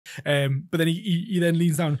But then he then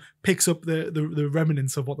leans down, picks up the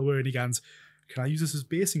remnants of what they were, and he goes, "Can I use this as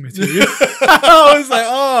basing material?" I was like,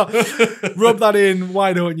 "Oh, rub that in.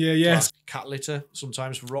 Why don't you?" Yes. Cat litter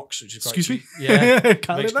sometimes for rocks. Which is Excuse me. Yeah.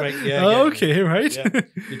 Cat litter. Great, yeah. Oh, okay, right. Yeah.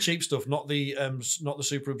 The cheap stuff, not the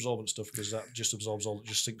super absorbent stuff, because that just absorbs all.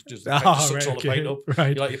 Just sucks all the paint up.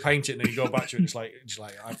 Right. You paint it and then you go back to it. And it's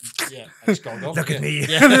like it's gone off. Look at me.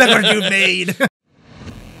 Yeah. Look what you made.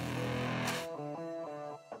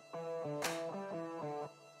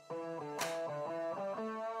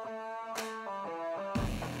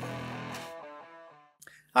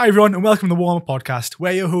 Hi everyone and welcome to the Warhammer podcast.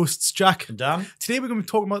 We're your hosts, Jack and Dan. Today we're going to be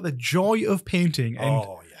talking about the joy of painting. And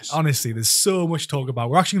yes. Honestly, there's so much to talk about.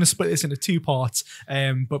 We're actually going to split this into two parts.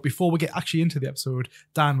 But before we get actually into the episode,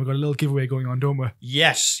 Dan, we've got a little giveaway going on, don't we?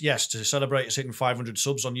 Yes. To celebrate us hitting 500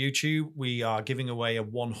 subs on YouTube, we are giving away a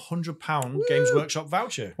 £100 Games Workshop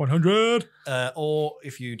voucher. 100. Or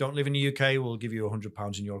if you don't live in the UK, we'll give you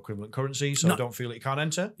 £100 in your equivalent currency. So don't feel that you can't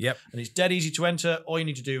enter. Yep. And it's dead easy to enter. All you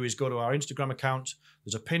need to do is go to our Instagram account.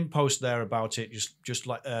 There's a pinned post there about it. Just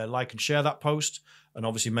like and share that post, and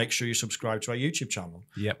obviously make sure you subscribe to our YouTube channel.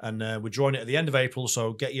 Yep. And we're drawing it at the end of April,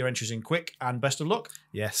 so get your entries in quick, and best of luck.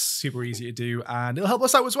 Yes, super easy to do, and it'll help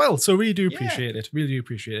us out as well. So really do appreciate it. Really do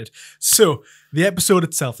appreciate it. So the episode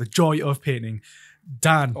itself, the joy of painting.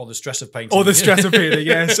 Dan. Or the stress of painting. Or the stress of painting,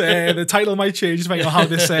 yes. The title might change depending on how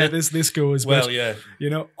this goes. Well, but, yeah.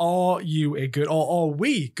 You know, are you a good, or are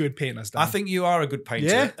we good painters, Dan? I think you are a good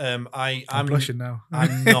painter. Yeah? I'm blushing now.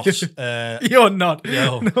 I'm not. You're not.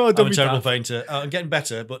 No, don't I'm be a terrible daft. painter. I'm getting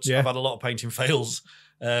better, but I've had a lot of painting fails.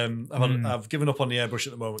 I've given up on the airbrush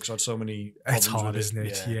at the moment because I had so many problems. It's hard, with isn't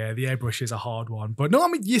it? Yeah, the airbrush is a hard one. But no, I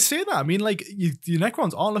mean, you say that. I mean, like, your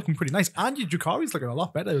Necrons are looking pretty nice, and your Drukhari's looking a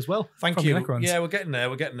lot better as well. Thank you. Your Necrons. Yeah, we're getting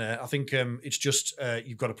there. I think it's just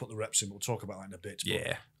you've got to put the reps in. We'll talk about that in a bit. But,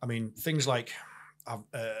 yeah. I mean, things like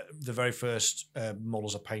the very first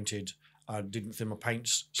models I painted, I didn't thin my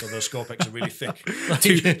paints, so those Scorpex are really thick.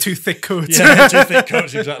 Two thick coats. Yeah, two thick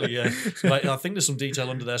coats, exactly, yeah. So, like, I think there's some detail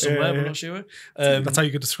under there somewhere, but I'm not sure. That's how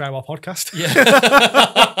you could describe our podcast. Yeah.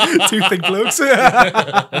 Two thick blokes.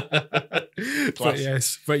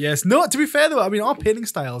 But yes. No, to be fair though, I mean, our painting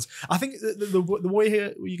styles, I think the way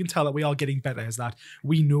here you can tell that we are getting better is that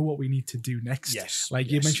we know what we need to do next. Yes.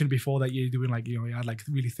 You mentioned before that you're doing you had like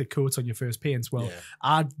really thick coats on your first paints. Well,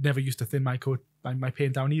 I never used to thin my coat, my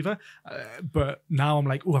paint down either. But now I'm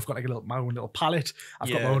like, I've got like my own little palette. I've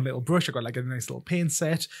got my own little brush. I've got like a nice little paint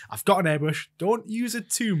set. I've got an airbrush. Don't use it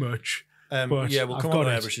too much. We'll come on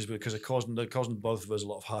to airbrushes because they're causing both of us a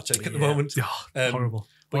lot of heartache at the moment. Horrible.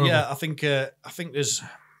 But yeah, I think there's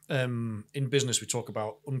in business we talk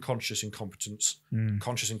about unconscious incompetence,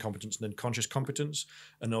 conscious incompetence, and then conscious competence.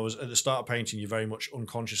 And at the start of painting, you're very much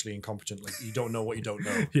unconsciously incompetent. Like you don't know what you don't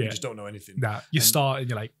know. You just don't know anything. You start and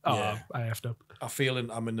you're like, I effed up. I feel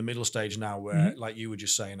I'm in the middle stage now where, like you were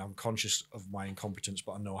just saying, I'm conscious of my incompetence,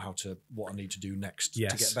 but I know what I need to do next to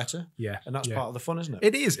get better. Yeah, and that's part of the fun, isn't it?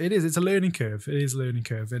 It is. It's a learning curve. It is a learning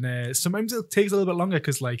curve, and sometimes it takes a little bit longer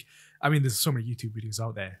because, there's so many YouTube videos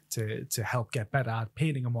out there to help get better at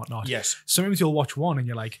painting and whatnot. Yes. Sometimes you'll watch one and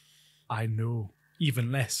you're like, I know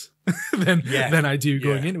even less than I do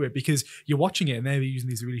going into it, because you're watching it and they're using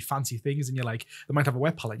these really fancy things and you're like, they might have a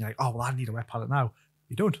wet palette and you're like, oh, well, I need a wet palette now.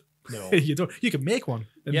 You don't. No. You don't. You can make one.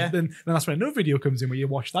 And then that's when another video comes in where you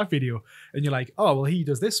watch that video and you're like, oh, well, he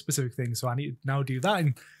does this specific thing, so I need to now do that.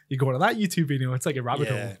 And you go to that YouTube video. It's like a rabbit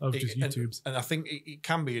hole of just YouTubes. And I think it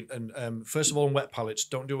can be. And first of all, on wet palettes,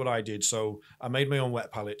 don't do what I did. So I made my own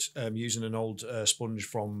wet palette using an old sponge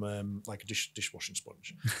from like a dishwashing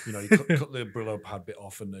sponge. You know, you cut the Brillo pad bit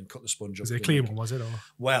off and then cut the sponge up. Was it a clean one, was it? Or?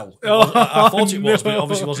 Well, I thought it was, but it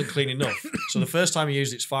obviously wasn't clean enough. So the first time I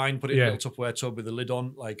used it's fine. Put it in a little Tupperware tub with a lid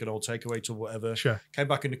on, like an old takeaway tub, whatever. Sure. Came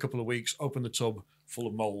back in a couple of weeks, opened the tub, full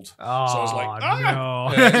of mold. Oh, so I was like,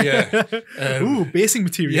 no. Ooh, basing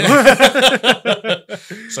material.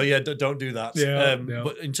 So don't do that.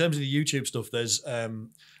 But in terms of the YouTube stuff, there's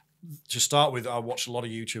to start with, I watch a lot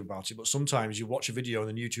of YouTube about it, but sometimes you watch a video and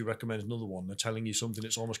then YouTube recommends another one. They're telling you something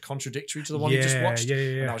that's almost contradictory to the one you just watched.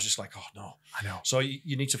 And I was just like, oh no. I know. So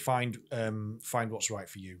you need to find what's right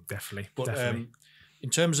for you. Definitely. But definitely. In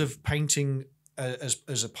terms of painting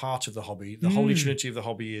as a part of the hobby, the holy trinity of the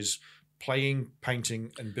hobby is playing,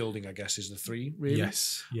 painting, and building, I guess, is the three, really.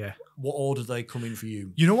 Yes, yeah. What order do they come in for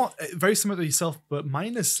you? You know what? Very similar to yourself, but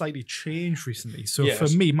mine has slightly changed recently. So for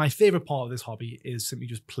me, my favorite part of this hobby is simply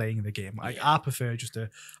just playing the game. I prefer just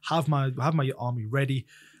to have my army ready.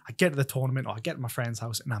 I get to the tournament or I get to my friend's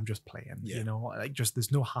house and I'm just playing. You know, like just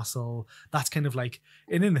there's no hassle. That's kind of like,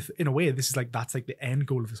 and in a way, this is like that's like the end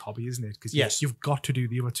goal of this hobby, isn't it? Because you've got to do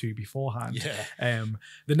the other two beforehand. Yeah.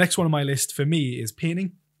 The next one on my list for me is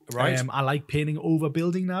painting. Right. I like painting over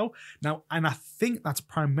building now, and I think that's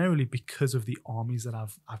primarily because of the armies that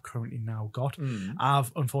I've currently now got.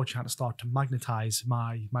 I've unfortunately had to start to magnetize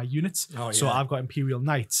my units. So I've got Imperial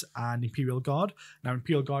Knights and Imperial Guard. Now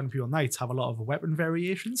Imperial Guard and Imperial Knights have a lot of weapon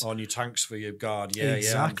variations. On your tanks for your guard,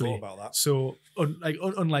 exactly. I thought about that. So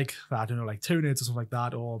unlike I don't know, like Tyranids or something like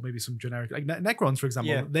that, or maybe some generic like Necrons, for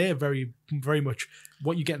example, they're very very much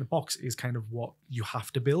what you get in the box is kind of what you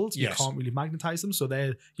have to build. You can't really magnetize them, so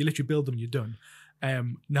you literally build them and you're done.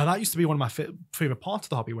 Now that used to be one of my favorite parts of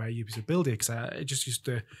the hobby, where you used to build it, because I just used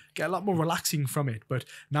to get a lot more relaxing from it. But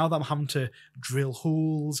now that I'm having to drill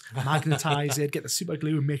holes, magnetize it, get the super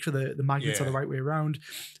glue and make sure the magnets are the right way around,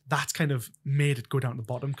 that's kind of made it go down to the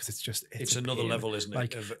bottom, because it's another level, isn't it,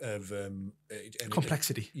 like, of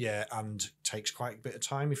complexity. And takes quite a bit of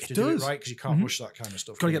time if you do it right, because you can't rush that kind of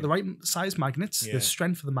stuff. Got to get the right size magnets. The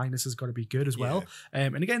strength of the magnets has got to be good as well.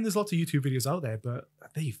 And again, there's lots of YouTube videos out there, but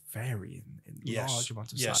they vary in large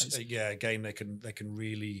amounts of size. Again, they can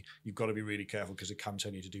really, you've got to be really careful, because it can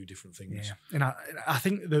turn you to do different things. And I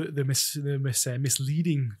think the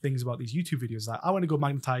misleading things about these YouTube videos is that I want to go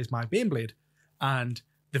magnetize my Baneblade, and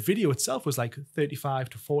the video itself was like 35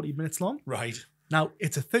 to 40 minutes long. Right. Now,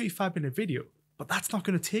 it's a 35-minute video, but that's not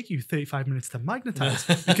going to take you 35 minutes to magnetize,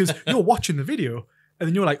 because you're watching the video and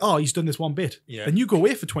then you're like, oh, he's done this one bit. And you go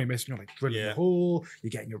away for 20 minutes and you're like drilling the hole, you're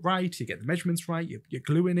getting it right, you get the measurements right, you're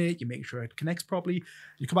gluing it, you make sure it connects properly.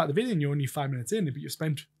 You come out the video and you're only 5 minutes in, but you've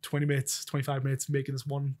spent 20 minutes, 25 minutes making this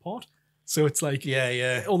one part. So it's like,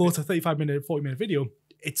 although it's a 35-minute, 40-minute video,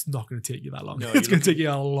 it's not going to take you that long. No, it's going to take you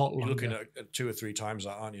a lot longer. You're looking at 2 or 3 times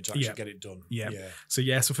that, aren't you, to actually get it done?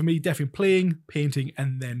 So for me, definitely playing, painting,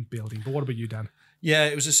 and then building. But what about you, Dan? Yeah,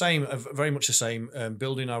 it was the same, very much the same.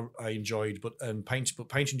 Building I enjoyed, but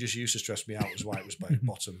painting just used to stress me out. Was why it was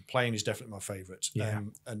bottom. Playing is definitely my favourite.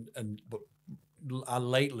 But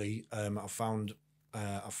lately I've found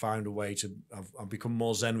a way to. I've become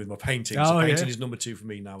more zen with my painting. So painting is number 2 for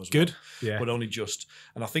me now as well. Good, but only just.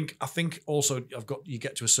 And I think also you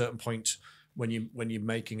get to a certain point when you're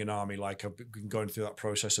making an army. Like I've been going through that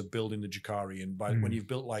process of building the Jakari, and when you've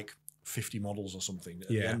built like 50 models or something, at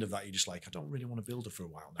the end of that you're just like, I don't really want to build it for a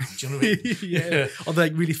while now. Do you know what I mean? Or they're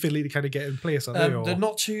like really fiddly to kind of get in place, are they? They're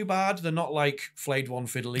not too bad. They're not like Flayed One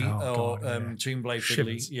fiddly or Tomb Blade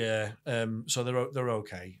fiddly. So they're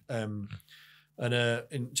okay. And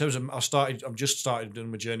in terms of, I've just started doing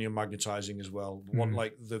my journey on magnetizing as well. One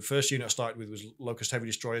like the first unit I started with was Locust Heavy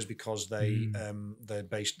Destroyers, because they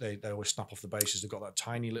always snap off the bases. They've got that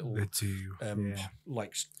tiny little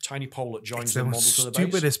like tiny pole that joins the model to the base.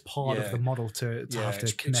 Stupidest part of the model to have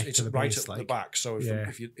to connect to the right base, at the back. So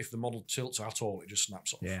if the model tilts at all, it just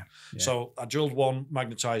snaps off. So I drilled one,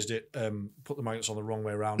 magnetized it, put the magnets on the wrong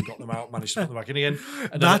way around, got them out, managed to put them back in again.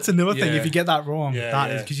 And that's another thing. If you get that wrong, that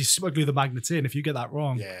is because you super glue the magnets in. If you get that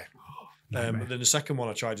wrong, then the second one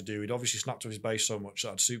I tried to do, he'd obviously snapped off his base so much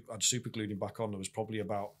that I'd super glued him back on. There was probably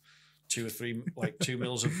about 2 or 3 like 2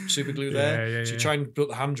 mils of super glue there. So you try and put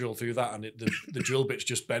the hand drill through that, and the drill bit's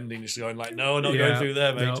just bending. It's going like, no, not going through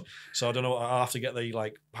there, mate. Nope. So I don't know. I'll have to get the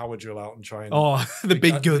like power drill out and try and the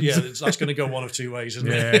big guns. That's going to go one of 2 ways, isn't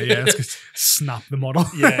it? It's going to snap the model.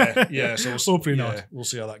 So hopefully not. We'll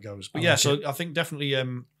see how that goes. But I think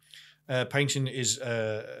definitely painting is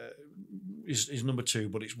number 2,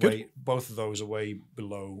 but it's both of those are way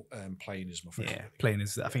below playing is my favorite. Playing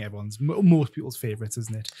is, I think, most people's favorites,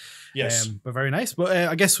 isn't it? Yes. But very nice. But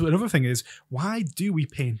I guess another thing is, why do we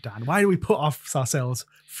paint, Dan? Why do we put ourselves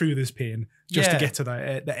through this pain just to get to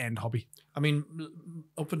the end hobby? I mean,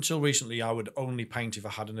 up until recently, I would only paint if I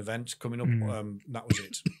had an event coming up. That was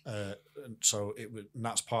it. So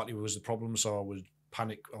that's partly was the problem. So I was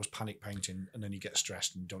panic painting, and then you get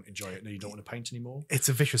stressed and don't enjoy it, and then you don't want to paint anymore. It's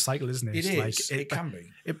a vicious cycle, isn't it? It is. It can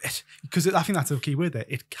be. Because I think that's the key word there.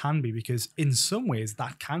 It can be, because in some ways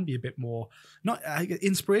that can be a bit more not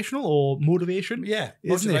inspirational or motivation.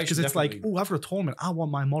 Isn't it? Because it's like, after a tournament, I want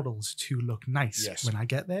my models to look nice when I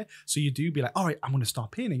get there. So you do be like, all right, I'm going to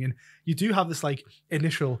start painting, and you do have this like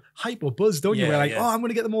initial hype or buzz, don't you? Where like, I'm going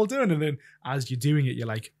to get them all done, and then as you're doing it, you're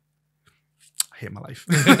like, hate my life.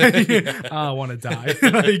 I want to die.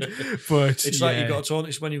 But it's like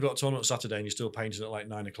it's when you've got a tournament Saturday and you're still painting at like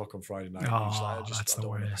 9 o'clock on Friday night. That's the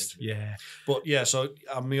worst. But so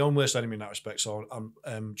I'm my own worst enemy in that respect. So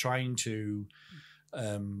I'm trying to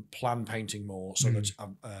plan painting more, so that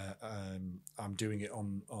I'm I'm doing it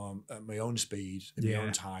on at my own speed in my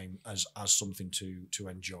own time as something to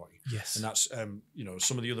enjoy. Yes, and that's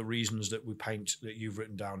some of the other reasons that we paint that you've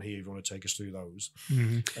written down here. If you want to take us through those,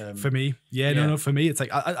 for me, no, for me, it's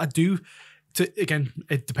like I do. Again,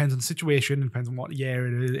 it depends on the situation, it depends on what year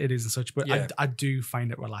it is and such, but I do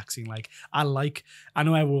find it relaxing. Like I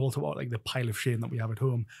know I will talk about like the pile of shame that we have at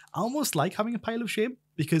home. I almost like having a pile of shame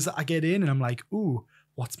because I get in and I'm like, ooh,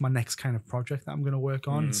 what's my next kind of project that I'm going to work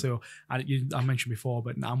on? So I mentioned before,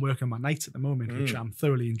 but I'm working on my nights at the moment, which I'm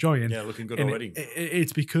thoroughly enjoying. Yeah, looking good already.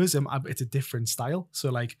 It's because it's a different style.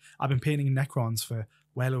 So like I've been painting Necrons for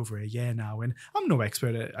well over a year now, and I'm no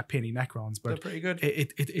expert at painting Necrons, but they're pretty good.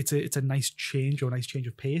 It's a nice change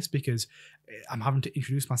of pace because I'm having to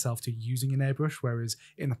introduce myself to using an airbrush, whereas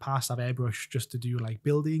in the past I've airbrushed just to do like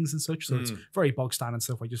buildings and such, so it's very bog standard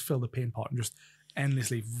stuff. I just fill the paint pot and just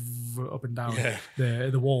endlessly up and down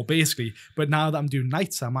the wall basically. But now that I'm doing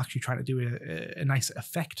nights, I'm actually trying to do a nice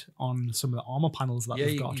effect on some of the armor panels that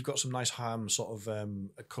we've got. You've got some nice ham sort of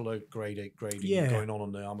a color grading going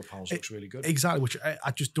on the armor panels. Looks really good. Exactly, which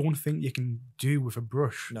I just don't think you can do with a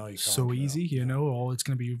brush. No, you can't. So easy, you know, or it's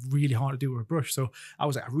going to be really hard to do with a brush. So I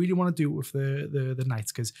was like, I really want to do it with the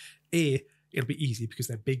nights because it'll be easy because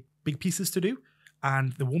they're big pieces to do.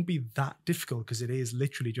 And they won't be that difficult because it is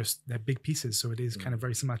literally just they're big pieces. So it is kind of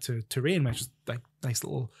very similar to terrain, which is like nice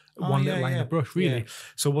little little line of brush, really. Yeah.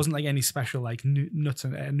 So it wasn't like any special like nuts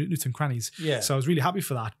and crannies. Yeah. So I was really happy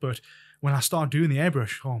for that. But when I started doing the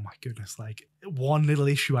airbrush, oh my goodness, like one little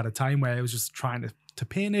issue at a time where I was just trying to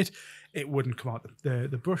paint it, it wouldn't come out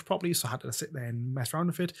the brush properly, so I had to sit there and mess around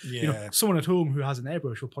with it. Yeah. You know, someone at home who has an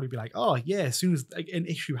airbrush will probably be like, oh yeah, as soon as like, an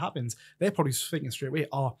issue happens, they're probably thinking straight away,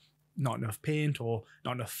 oh, not enough paint or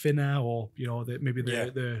not enough thinner, or you know, maybe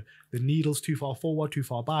the needle's too far forward, too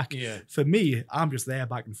far back. Yeah. For me, I'm just there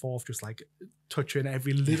back and forth, just like touching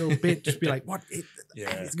every little bit, just be like, what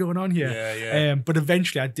is going on here? Yeah. But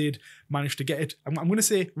eventually I did manage to get it. I'm going to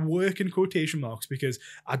say work in quotation marks because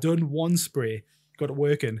I done one spray, got it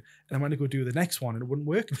working, and I went to go do the next one and it wouldn't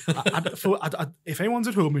work. If anyone's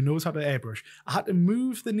at home who knows how to airbrush, I had to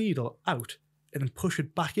move the needle out and then push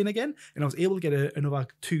it back in again, and I was able to get another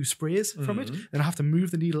 2 sprays from it. Then I have to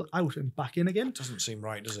move the needle out and back in again. It doesn't seem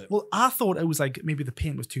right, does it? Well, I thought it was like maybe the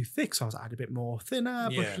paint was too thick, so I was add a bit more thinner,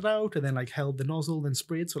 pushed it out, and then like held the nozzle, then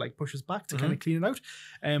sprayed, so like pushes back to kind of clean it out.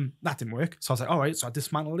 That didn't work, so I was like, all right. So I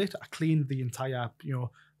dismantled it. I cleaned the entire,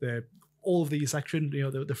 all of the section,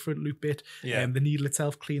 the front loop bit, the needle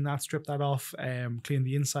itself, clean that, strip that off, clean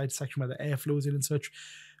the inside section where the air flows in and such.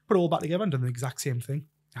 Put it all back together and done the exact same thing.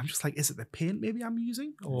 I'm just like, is it the paint maybe I'm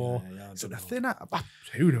using? Or is it the thinner?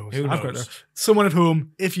 Who knows? I've got someone at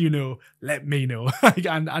home, if you know, let me know.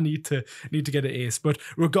 I need to get an ace. But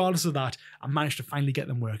regardless of that, I managed to finally get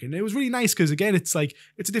them working. It was really nice because, again, it's like,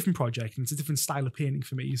 it's a different project and it's a different style of painting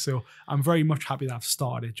for me. So I'm very much happy that I've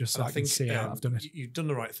started it, just so I can say I've done it. You've done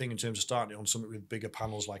the right thing in terms of starting it on something with bigger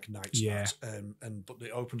panels like Nights. But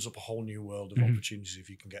it opens up a whole new world of opportunities if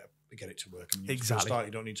you can get it to work. And exactly.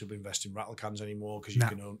 You don't need to invest in rattle cans anymore because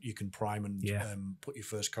you can prime and put your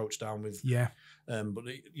first coats down with. But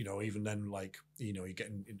even then, like you're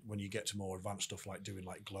getting when you get to more advanced stuff like doing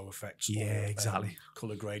like glow effects,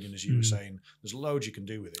 color grading, as you were saying, there's loads you can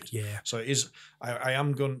do with it. So it is. I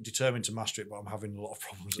am determined to master it, but I'm having a lot of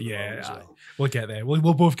problems at the moment as well. We'll get there.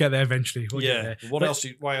 We'll both get there eventually. Get there.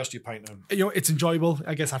 Why else do you paint them? It's enjoyable.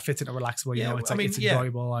 I guess I fit into relaxable. It's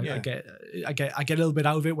enjoyable. I get a little bit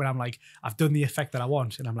out of it when I'm like, I've done the effect that I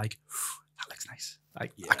want, and I'm like, that looks nice. I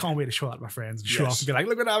can't wait to show that to my friends and show off and be like,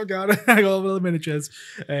 look what I've got. I got all the little miniatures.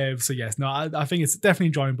 I think it's definitely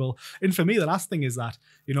enjoyable. And for me, the last thing is that,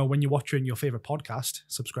 when you're watching your favorite podcast,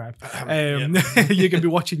 subscribe. You can be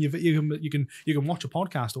watching you can watch a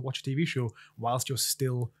podcast or watch a TV show whilst you're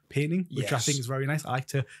still painting, which I think is very nice. I like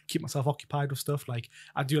to keep myself occupied with stuff. Like,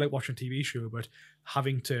 I do like watching a TV show, but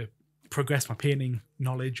having to progress my painting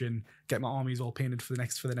knowledge and get my armies all painted for the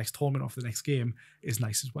next tournament or for the next game is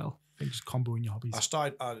nice as well. I think just comboing your hobbies.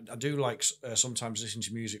 I do like sometimes listening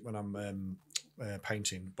to music when I'm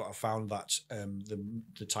painting, but I found that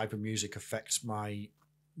the type of music affects my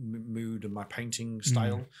mood and my painting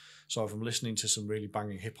style. So if I'm listening to some really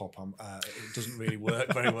banging hip hop, it doesn't really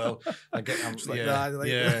work very well.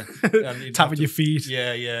 Tapping your feet.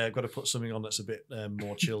 I've got to put something on that's a bit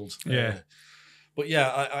more chilled. But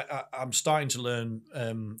I'm starting to learn.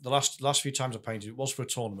 The last few times I painted, it was for a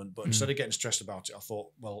tournament, but instead of getting stressed about it, I thought,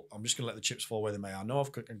 well, I'm just going to let the chips fall where they may. I know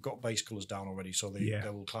I've got base colours down already, so they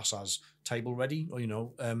will class as table ready,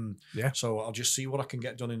 So I'll just see what I can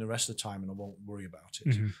get done in the rest of the time, and I won't worry about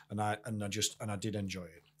it. And I did enjoy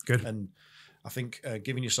it. Good. And I think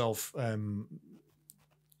giving yourself.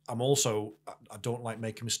 I don't like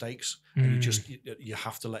making mistakes, and you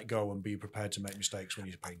have to let go and be prepared to make mistakes when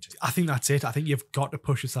you're painting. I think that's it. I think you've got to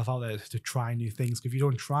push yourself out there to try new things. If you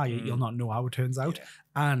don't try it, you'll not know how it turns out.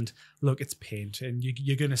 And look, it's paint, and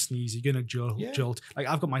you're gonna sneeze, you're gonna jolt. Like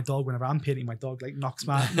I've got my dog. Whenever I'm painting, my dog like knocks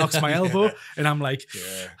my elbow, and I'm like,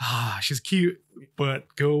 she's cute,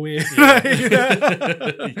 but go away.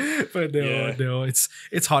 But no,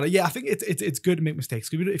 it's harder. Yeah, I think it's good to make mistakes.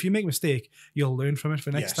 If you make a mistake, you'll learn from it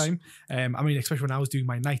for next time. I mean, especially when I was doing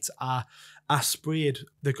my nights, I sprayed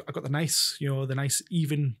I got the nice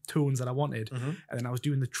even tones that I wanted, and then I was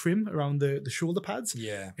doing the trim around the shoulder pads.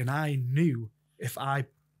 Yeah, and I knew if I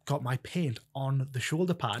got my paint on the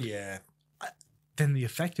shoulder pad, then the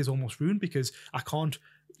effect is almost ruined because I can't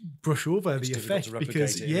brush over the effect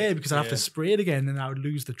because I'd have to spray it again and I would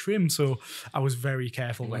lose the trim. So I was very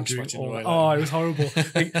careful when doing it was horrible.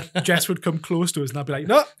 Like, Jess would come close to us and I'd be like,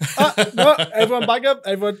 no, everyone back up,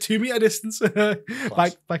 everyone 2 meter distance.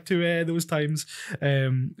 back to those times.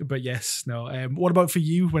 But yes, no. What about for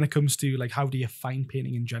you when it comes to like how do you find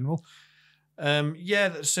painting in general?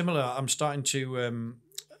 That's similar. I'm starting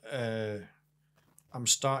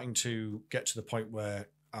to get to the point where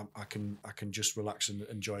I can just relax and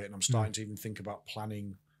enjoy it, and I'm starting to even think about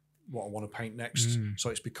planning what I want to paint next.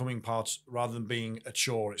 So it's becoming rather than being a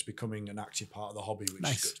chore, it's becoming an active part of the hobby, which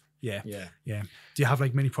is good. Yeah. Do you have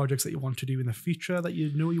like many projects that you want to do in the future that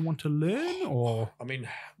you know you want to learn? Or I mean,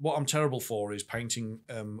 what I'm terrible for is painting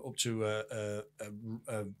up to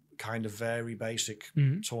a kind of very basic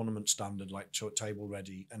tournament standard, like table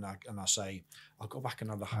ready, and I say I'll go back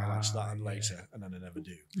and add the highlights of that later, and then I never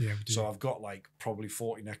do. So I've got like probably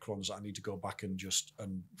 40 Necrons that I need to go back and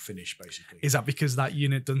finish basically. Is that because that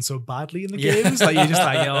unit done so badly in the games? Like you're just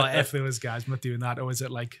like, F those guys, I'm not doing that, or is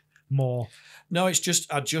it like more? No, it's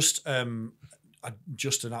just I'm just an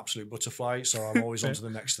absolute butterfly, so I'm always on to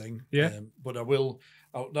the next thing. But I will.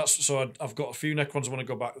 I've got a few Necrons I want to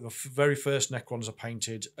go back. The very first Necrons I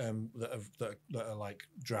painted that are like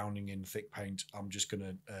drowning in thick paint. I'm just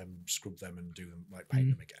gonna scrub them and do them like paint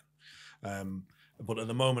them again. But at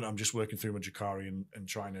the moment, I'm just working through my Jakari and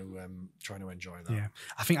trying to enjoy that. Yeah,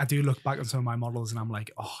 I think I do look back on some of my models and I'm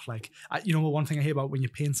like, one thing I hear about when you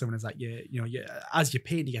paint someone is that as you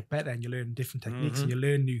paint, you get better and you learn different techniques and you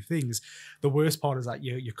learn new things. The worst part is that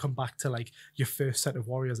you come back to like your first set of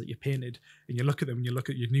warriors that you painted and you look at them and you look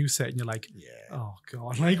at your new set and you're like, oh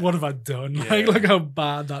god, like what have I done? Like look how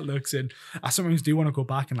bad that looks. And I sometimes do want to go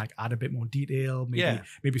back and like add a bit more detail,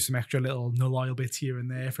 maybe some extra little null oil bits here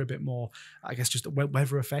and there for a bit more, I guess, just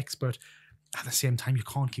weather effects. But at the same time, you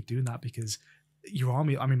can't keep doing that because your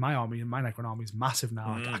army, I mean my Necron army is massive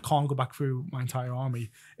now. I can't go back through my entire army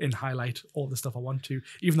and highlight all the stuff I want to,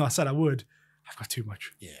 even though I said I would. I've got too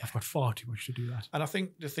much. I've got far too much to do that. And I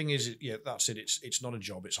think the thing is, that's it. It's not a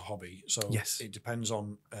job; it's a hobby. So it depends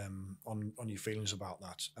on your feelings about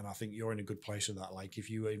that. And I think you're in a good place with that. Like if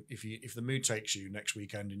the mood takes you next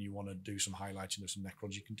weekend and you want to do some highlighting of some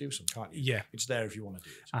Necrons, you can do some, can't you? Yeah, it's there if you want to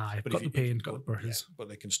do it. I've got the paint, got the brushes, but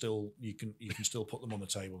they can still you can still put them on the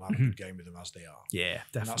table and have a good game with them as they are. Yeah,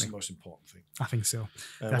 definitely. And that's the most important thing. I think so.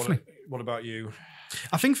 Definitely. What about you?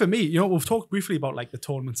 I think for me, we've talked briefly about like the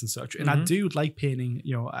tournaments and such, and I do like painting,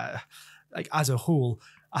 like as a whole.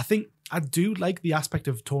 I think I do like the aspect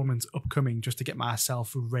of tournaments upcoming just to get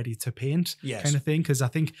myself ready to paint kind of thing. Because I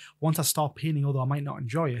think once I start painting, although I might not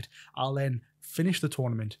enjoy it, I'll then finish the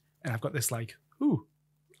tournament and I've got this like,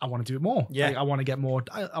 I want to do it more. Like, I want to get more.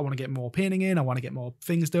 I want to get more painting in. I want to get more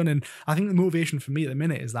things done. And I think the motivation for me at the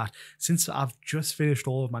minute is that since I've just finished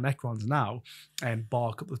all of my Necrons now, and bar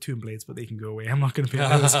a couple of Tomb Blades, but they can go away. I'm not going to paint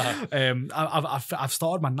those. I've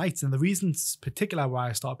started my Knights, and the reasons particular why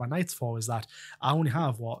I started my Knights for is that I only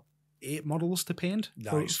have 8 models to paint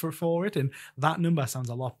for it, and that number sounds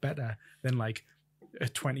a lot better than like a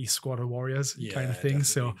 20 squad of warriors kind of thing.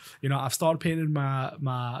 Definitely. So I've started painting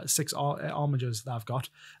my 6 armigers that I've got,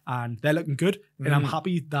 and they're looking good, and I'm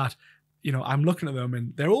happy that I'm looking at them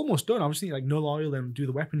and they're almost done. I just need like null oil and do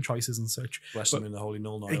the weapon choices and such. Bless them in the holy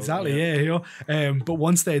null oil. Exactly, but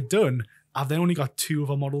once they're done, I've then only got 2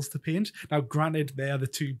 other models to paint. Now, granted, they are the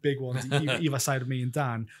 2 big ones either side of me and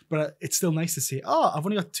Dan, but it's still nice to see, I've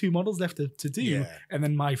only got 2 models left to do, and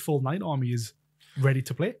then my full Knight army is ready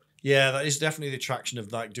to play. Yeah, that is definitely the attraction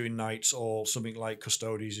of like doing Knights or something like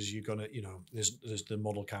Custodies. Is you're gonna, there's the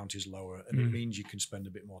model count is lower, and it means you can spend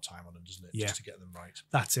a bit more time on them, doesn't it? Just to get them right.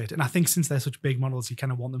 That's it. And I think since they're such big models, you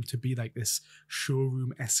kind of want them to be like this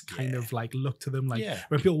showroom-esque kind of like look to them. Like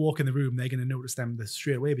when people walk in the room, they're going to notice them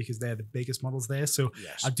straight away because they're the biggest models there. So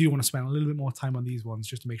I do want to spend a little bit more time on these ones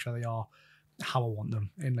just to make sure they are how I want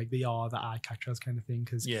them, and like they are the eye catchers kind of thing.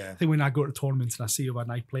 Because Yeah. I think when I go to tournaments and I see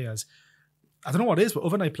overnight players, I don't know what it is, but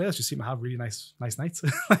overnight players just seem to have really nice nights.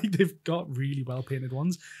 Like they've got really well painted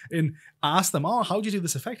ones. And I asked them, "Oh, how do you do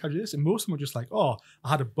this effect? How do you do this?" And most of them are just like, "Oh, I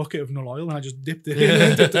had a bucket of null oil and I just dipped it in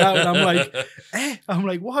and dipped it out." And I'm like, I'm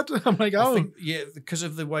like, what? I'm like, oh, I think, yeah, because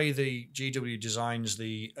of the way the GW designs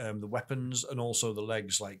the weapons and also the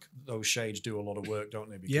legs, like those shades do a lot of work,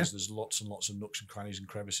 don't they? Because there's lots and lots of nooks and crannies and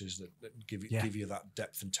crevices that give you that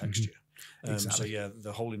depth and texture. Exactly. So yeah,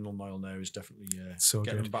 the holy null oil there is definitely so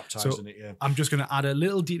getting good. them baptized in it. Yeah, I'm just going to add a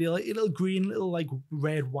little detail, like a little green, little like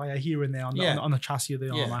red wire here and there on the chassis of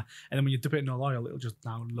the armor, and then when you dip it in null oil, it'll just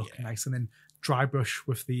now look nice. And then dry brush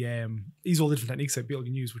with the these are all different techniques that people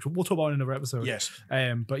can use, which we'll talk about in another episode. Yes.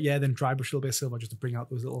 But yeah, then dry brush a little bit of silver just to bring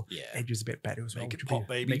out those little edges a bit better as well. Make it pop,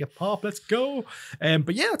 baby. Make it pop. Let's go.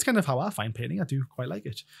 But yeah, that's kind of how I find painting. I do quite like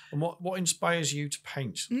it. And what inspires you to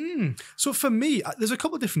paint? So for me, there's a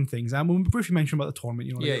couple of different things. And we briefly mentioned about the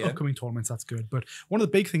tournament, upcoming tournaments, that's good. But one of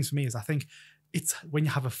the big things for me is I think it's when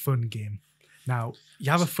you have a fun game. Now,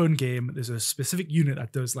 you have a fun game, there's a specific unit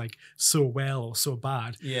that does like so well or so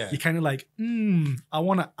bad. Yeah. You're kind of like, I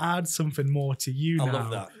want to add something more to you now. I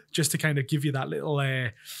love that. Just to kind of give you that little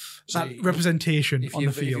representation on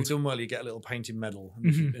the field. If you've done well, you get a little painted medal.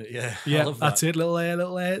 Yeah, I love that. That's it.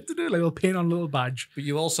 Little pin on a little badge. But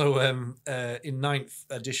you also, in 9th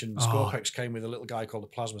edition, Scorpex came with a little guy called a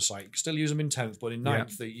plasma sight. You can still use them in 10th, but in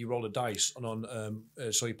 9th, you roll a dice. And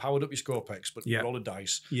so he powered up your Scorpex, but you roll a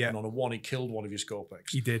dice. And on a 1, he killed one of your Scorpex.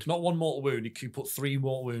 He did. Not one mortal wound. He put 3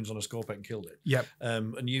 mortal wounds on a Scorpex and killed it. Yep.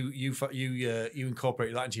 And you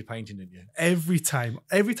incorporated that into your painting, didn't you? Every time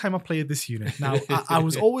I played this unit. Now, I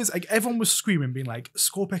was always like, everyone was screaming, being like,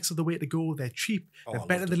 Scorpex are the way to go. They're cheap. They're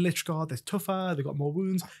better than Lich Guard. They're tougher. They've got more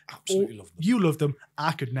wounds. I absolutely love them. You love them.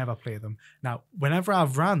 I could never play them. Now, whenever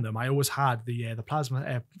I've ran them, I always had the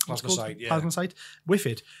plasma sight with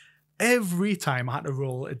it. Every time I had to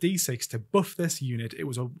roll a d6 to buff this unit, it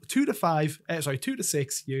was a 2 to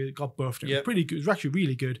 6. You got buffed. It was pretty good. It was actually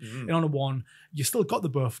really good. And on a 1, you still got the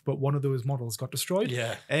buff, but one of those models got destroyed.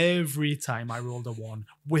 Yeah. Every time I rolled a 1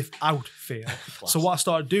 without fail. So what I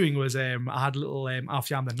started doing was I had a little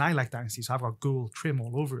after I'm the Nilak Dynasty, so I've got gold trim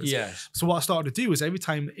all over it. Yes. So what I started to do is every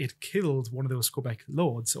time it killed one of those Scorpex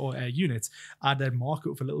lords or units, I'd then mark it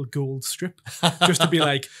with a little gold strip just to be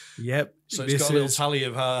like, yep. So it's got a little tally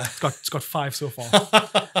of It's got 5 so far.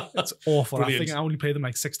 It's awful. Brilliant. I think I only played them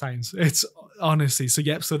like 6 times. It's honestly so.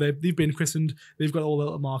 Yep. So they've been christened. They've got all the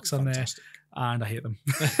little marks on there, and I hate them.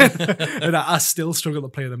 And I still struggle to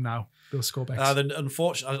play them now. Those Scorpex. Then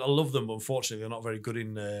unfortunately, I love them. But unfortunately, they're not very good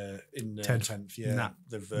in 10th. Yeah,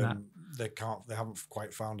 they haven't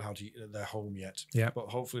quite found how to their home yet. Yeah, but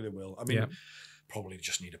hopefully they will. I mean. Probably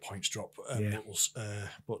just need a points drop.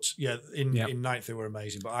 But yeah, in 9th they were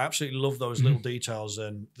amazing. But I absolutely love those little details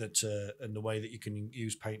and and the way that you can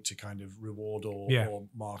use paint to kind of reward or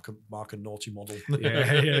mark a naughty model.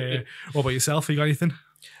 Yeah. What about yourself? Have you got anything?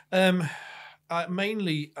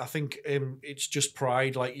 Mainly, I think it's just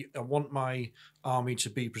pride. Like I want my army to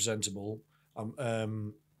be presentable.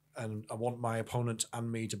 And I want my opponent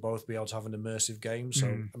and me to both be able to have an immersive game. So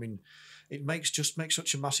I mean, it makes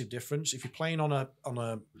such a massive difference if you're playing on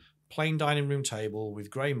a plain dining room table with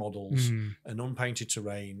grey models and unpainted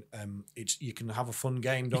terrain. You can have a fun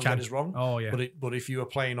game. Don't get us wrong. Oh yeah. But if you are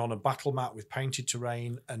playing on a battle mat with painted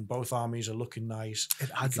terrain and both armies are looking nice,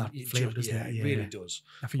 it adds that flavour, doesn't it? It really does.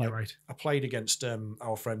 I think you're right. I played against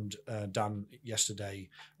our friend Dan yesterday.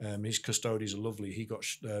 His custodians are lovely. He got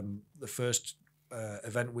the first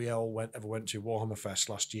event we ever went to, Warhammer Fest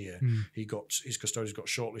last year. His custodians got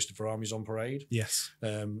shortlisted for Armies on Parade. Yes,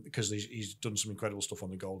 because he's done some incredible stuff on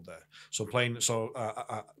the gold there. So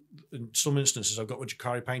in some instances I've got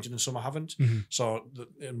Jakari painted and some I haven't. So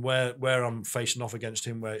and where I'm facing off against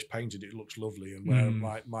him, where it's painted, it looks lovely, and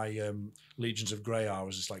where my Legions of Grey are,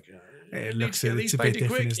 it's like it looks it's a bit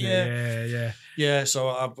different, isn't it? Yeah. So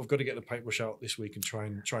I've got to get the paintbrush out this week and try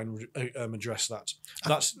and address that.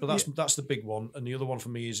 That's the big one. And the other one for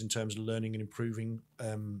me is in terms of learning and improving,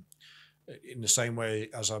 in the same way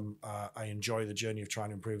as I enjoy the journey of trying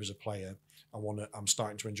to improve as a player. I'm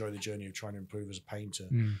starting to enjoy the journey of trying to improve as a painter.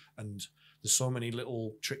 And there's so many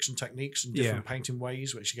little tricks and techniques and different painting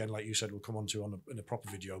ways, which again, like you said, we'll come on to in a proper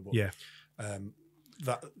video. But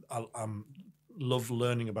that I'm love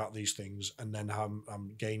learning about these things, and then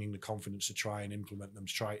I'm gaining the confidence to try and implement them.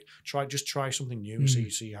 Just try something new and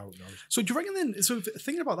see how it goes. So do you reckon then? So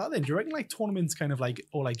thinking about that, then do you reckon like tournaments, kind of like,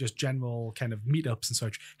 or like just general kind of meetups and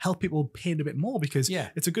such, help people paint a bit more? Because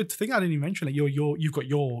it's a good thing. I didn't even mention like you've got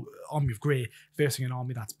your army of grey versing an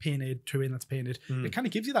army that's painted, terrain that's painted. It kind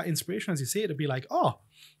of gives you that inspiration, as you say, to be like, oh,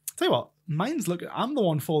 tell you what, mine's I'm the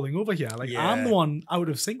one falling over here. Like I'm the one out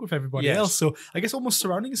of sync with everybody else. So I guess almost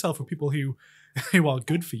surrounding yourself with people who are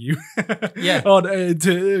good for you, or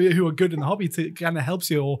who are good in the hobby, to kind of helps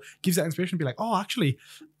you or gives that inspiration to be like, oh, actually,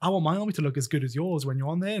 I want my army to look as good as yours when you're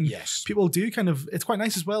on there. And people do kind of, it's quite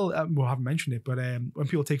nice as well. We haven't mentioned it, but when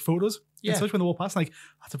people take photos, especially when they walk past, like,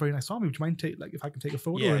 that's a very nice army. Would you mind if I can take a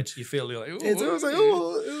photo? Yeah, you feel like, it's always like,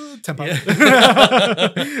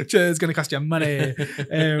 £10. It's going to cost you money.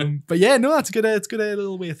 But yeah, no, that's a good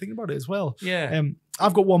little way of thinking about it as well. Yeah.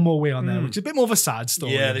 I've got one more way on there, which is a bit more of a sad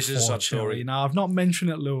story. Yeah, this is a sad story. Now, I've not mentioned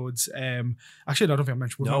it loads. Actually, I don't think I've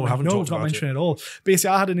mentioned it. No, I haven't talked about mentioned it at all.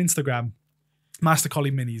 Basically, I had an Instagram,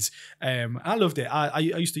 Mastercollyminis. I loved it. I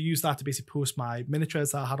used to use that to basically post my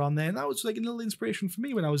miniatures that I had on there. And that was like a little inspiration for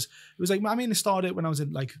me when it was like, I mean, it started when I was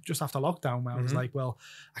in like just after lockdown, where I was like, well,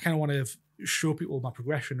 I kind of want to show people my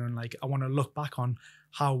progression, and like, I want to look back on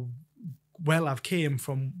how well I've came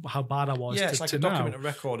from how bad I was. It's like a documented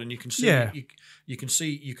record, and you can see you could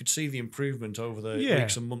see the improvement over the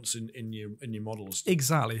weeks and months in your models.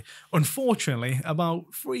 Exactly. Unfortunately,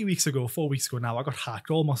 about 4 weeks ago now, I got hacked.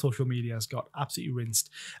 All my social medias got absolutely rinsed,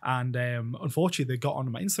 and unfortunately, they got onto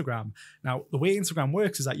my Instagram. Now, the way Instagram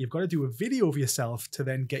works is that you've got to do a video of yourself to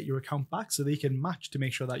then get your account back, so they can match to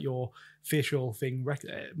make sure that your facial thing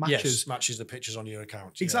matches the pictures on your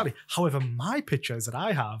account. Exactly. However, my pictures that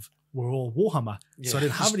I have were all Warhammer. So I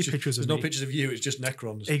didn't have any pictures of me. There's no pictures of you, it's just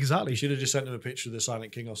Necrons. Exactly. You should have just sent them a picture of the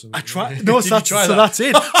Silent King or something. I tried. No, so that's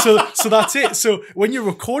it. So that's it. So when you're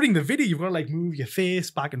recording the video, you've got to like move your face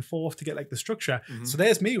back and forth to get like the structure. So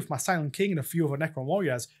there's me with my Silent King and a few other Necron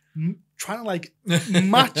warriors trying to like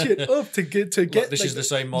match it up to get this like, is the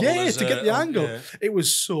same model as, to get the angle. It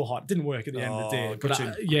was so hot. It didn't work at the end of the day.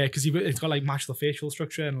 But because it's got like match the facial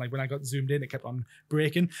structure, and like when I got zoomed in, it kept on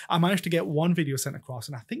breaking. I managed to get one video sent across,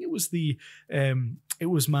 and I think it was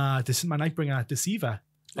my Nightbringer Deceiver.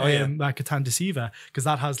 Like Catan Deceiver, because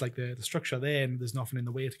that has like the structure there, and there's nothing in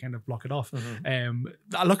the way to kind of block it off.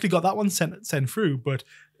 I luckily got that one sent through, but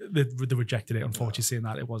they rejected it, unfortunately, saying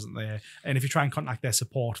that it wasn't there. And if you try and contact their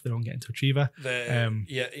support, they don't get in touch either. The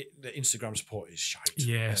Instagram support is shite.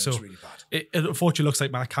 So it's really bad. It unfortunately looks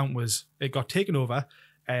like my account got taken over.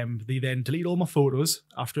 They then deleted all my photos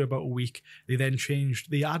after about a week. They then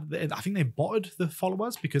changed I think they botted the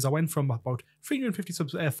followers, because I went from about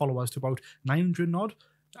 350 followers to about 900 odd.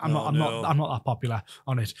 I'm not that popular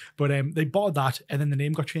on it, but they bought that, and then the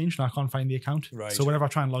name got changed, and I can't find the account. Right. So whenever I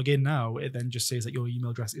try and log in now, it then just says that your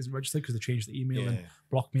email address isn't registered, because they changed the email and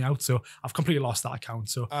blocked me out. So I've completely lost that account.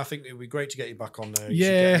 So I think it would be great to get you back on there.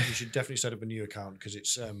 You should definitely set up a new account,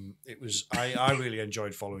 because I really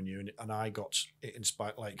enjoyed following you, and I got it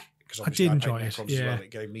inspired, like, because I did enjoy it.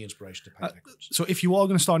 It gave me inspiration to paint Necrons. So if you are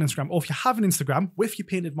going to start an Instagram, or if you have an Instagram with your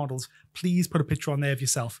painted models, please put a picture on there of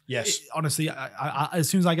yourself. Yes. Honestly, as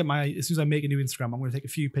soon as I make a new Instagram, I'm going to take a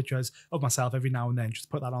few pictures of myself every now and then, just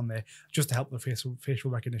put that on there, just to help the facial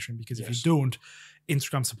recognition. Because if you don't,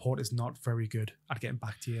 Instagram support is not very good at getting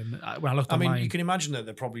back to you. And when I looked online, you can imagine that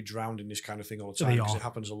they're probably drowned in this kind of thing all the time, because it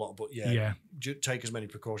happens a lot. But take as many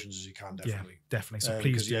precautions as you can. Definitely, definitely. So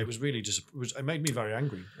please do. It was really it made me very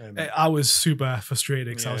angry. I was super frustrated,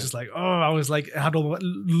 because I was just like,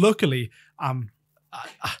 luckily, I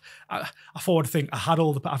forward to think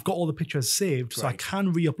I've got all the pictures saved, so I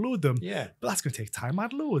can re-upload them. Yeah, but that's going to take time. I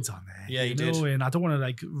had loads on there. Yeah, you did, and I don't want to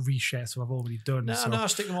like reshare stuff I've already done. No,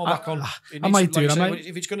 stick them all back on. I might do.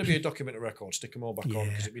 If it's going to be a documented record, stick them all back on,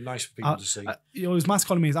 because it'd be nice for people to see. It was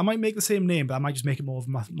Mastercollyminis. I might make the same name, but I might just make it more of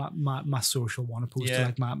my social one, opposed to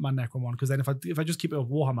like my Necron one. Because then if I just keep it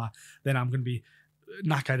with Warhammer, then I'm going to be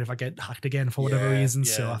knackered if I get hacked again for whatever reason.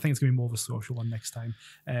 So I think it's gonna be more of a social one next time.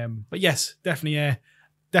 But yes, definitely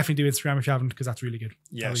do Instagram if you haven't, because that's really good.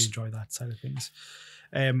 I really enjoy that side of things.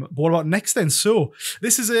 But what about next then? So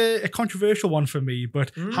this is a controversial one for me,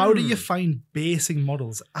 but how do you find basing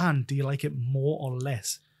models, and do you like it more or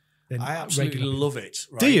less than I absolutely love it.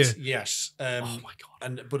 Right? Do you? Yes. Oh my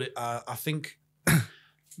god. I think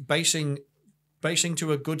basing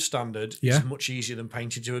to a good standard is much easier than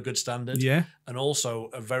painting to a good standard. Yeah. And also,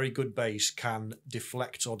 a very good base can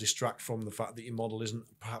deflect or distract from the fact that your model isn't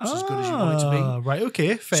perhaps as good as you want it to be. Right,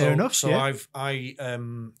 okay, fair enough. So I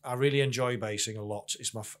really enjoy basing a lot.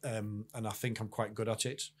 It's my and I think I'm quite good at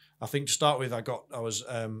it. I think to start with, I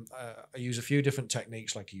use a few different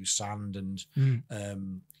techniques, like I use sand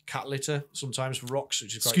and cat litter sometimes for rocks,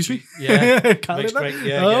 which is Excuse me? Yeah, cat litter?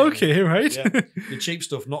 Okay, right. Yeah. The cheap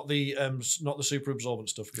stuff, not the super absorbent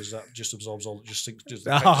stuff, because that just absorbs all. Just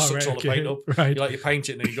sucks all the paint up. Right. You paint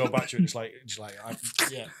it and then you go back to it. And it's like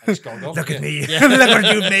it's gone off. Look at me. Look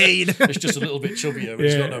what you made. It's just a little bit chubbier, but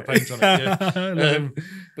it's got no paint on it.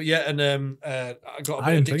 But yeah, and I got a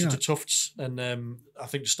bit addicted to tufts, and I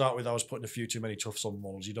think to start with, I was putting a few too many tufts on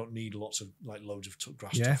models. You don't need lots of loads of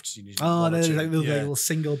grass tufts. You need there's like little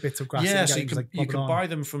single bits of grass. Yeah, so you can buy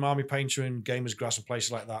them from Army Painter and Gamers Grass and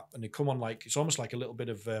places like that, and they come on it's almost like a little bit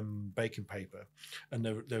of baking paper, and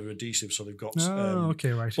they're adhesive, so they've got.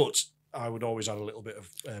 Okay, right. But I would always add a little bit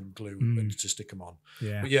of glue to stick them on.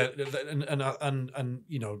 Yeah, but yeah, and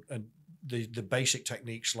the basic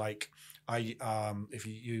techniques, like if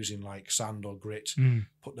you're using like sand or grit,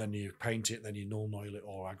 then you paint it, then you nuln oil it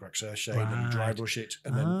or agrax airshade, then you dry brush it,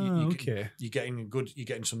 and then you're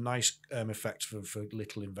getting some nice effect for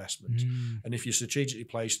little investment. And if you're strategically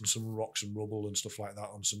placing some rocks and rubble and stuff like that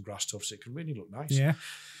on some grass tufts, it can really look nice. Yeah,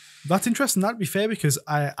 that's interesting. That'd be fair, because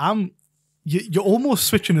you're almost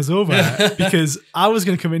switching us over because I was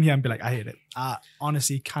going to come in here and be like, I hate it. I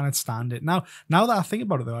honestly cannot stand it. Now that I think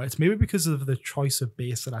about it, though, it's maybe because of the choice of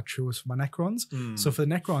base that I chose for my Necrons. So for the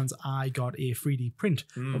Necrons, I got a 3D print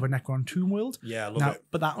of a Necron Tomb World. Yeah, I love it.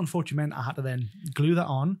 But that unfortunately meant I had to then glue that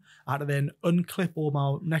on. I had to then unclip all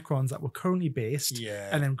my Necrons that were currently based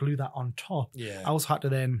and then glue that on top. Yeah. I also had to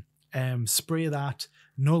then spray that,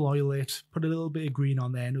 null oil it, put a little bit of green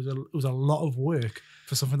on there, and it was a lot of work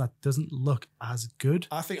for something that doesn't look as good.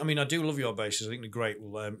 I do love your bases. I think they're great.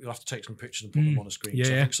 You'll have to take some pictures and put them on the screen. I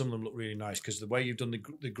think some of them look really nice, because the way you've done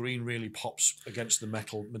the green really pops against the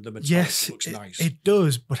metal. Yes, it looks nice. It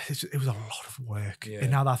does, but it was a lot of work. Yeah.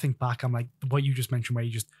 And now that I think back, I'm like, what you just mentioned, where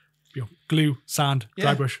you just glue, sand,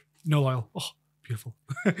 dry brush, null oil. Oh, beautiful.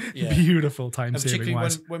 Beautiful time saving.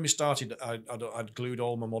 Particularly when we started, I'd glued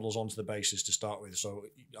all my models onto the bases to start with, so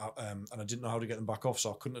and I didn't know how to get them back off,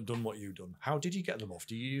 so I couldn't have done what you've done. How did you get them off?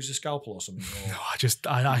 Do you use a scalpel or something? Or? No,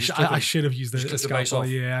 I should have used the scalpel.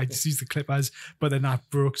 Yeah, I just used the clippers, but then that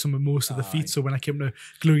broke most of the feet. So when I came to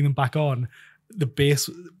gluing them back on, the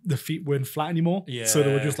feet weren't flat anymore. Yeah. So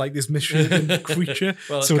they were just like this misshapen creature.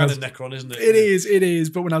 Well, it's kind of Necron, isn't it? It is.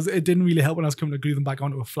 But it didn't really help when I was coming to glue them back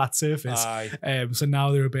onto a flat surface. So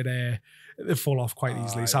now they're a bit they fall off quite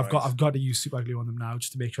easily. So I've got to use super glue on them now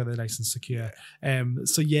just to make sure they're nice and secure.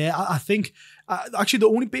 I think actually the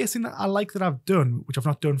only base thing that I like that I've done, which I've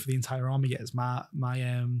not done for the entire army yet, is my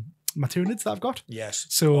Tyranids that I've got. Yes.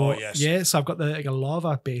 So so I've got a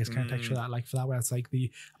lava base kind of texture that I like for that, where it's like I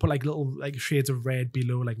put like little like shades of red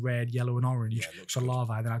below, like red, yellow, and orange for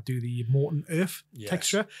lava. And then I do the molten earth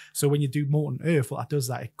texture. So when you do molten earth, what that does is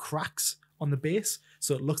that it cracks on the base,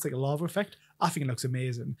 so it looks like a lava effect. I think it looks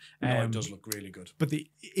amazing. It does look really good. But the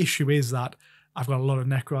issue is that I've got a lot of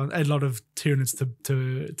Tyranids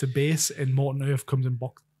to base, and molten earth comes in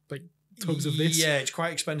tubs of this. Yeah, it's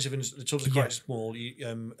quite expensive, and the tubs are quite small.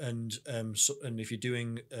 And if you're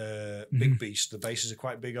doing big beasts, the bases are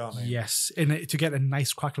quite big, aren't they? Yes, and to get a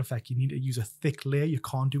nice crackle effect, you need to use a thick layer. You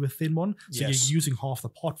can't do a thin one. So you're using half the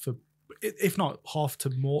pot for, if not half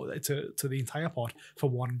to more to the entire pot for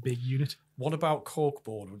one big unit. What about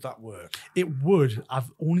corkboard? Would that work? It would.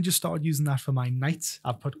 I've only just started using that for my knights.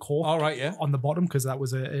 I've put cork on the bottom because that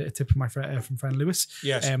was a tip from my friend Lewis.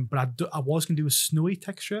 Yes. But I was going to do a snowy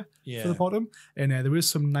texture for the bottom, and there is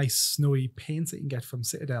some nice snowy paints that you can get from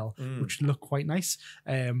Citadel, which look quite nice.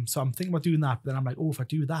 So I'm thinking about doing that. But then I'm like, if I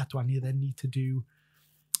do that, do I need to do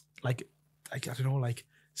I don't know,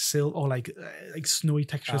 silk or like snowy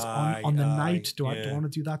textures on the night? Do I want to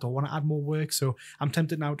do that? Do I want to add more work? So I'm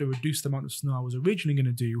tempted now to reduce the amount of snow I was originally going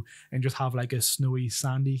to do and just have like a snowy,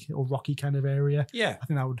 sandy or rocky kind of area. Yeah, I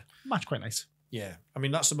think that would match quite nice. Yeah, I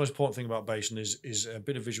mean that's the most important thing about basing is a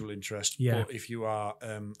bit of visual interest. Yeah. But if you are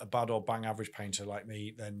a bad or bang average painter like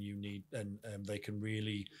me, then you need they can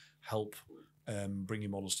really help bring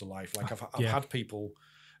your models to life. Like I've had people.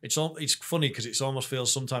 It's funny because it almost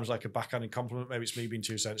feels sometimes like a backhanded compliment. Maybe it's me being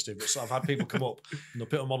too sensitive, but I've had people come up and they'll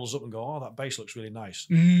put their models up and go, "Oh, that base looks really nice."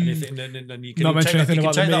 And then you can take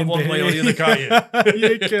that one way or the other, can't you?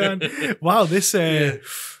 You can. Wow, this.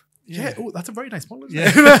 Oh, that's a very nice model.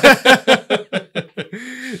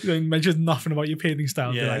 You mentioned nothing about your painting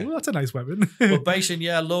style. Yeah, like, that's a nice weapon. Well, basing,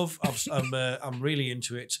 love. I'm really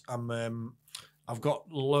into it. I've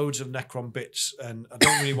got loads of Necron bits, and I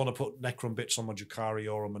don't really want to put Necron bits on my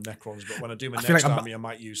Drukhari or on my Necrons, but when I do my next army, I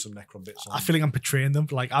might use some Necron bits on. I feel like I'm portraying them.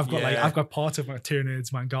 Like I've got parts of my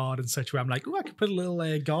Tyranids, my guard and such where I'm like, oh, I could put a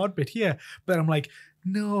little guard bit here. But I'm like,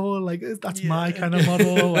 no, like that's my kind of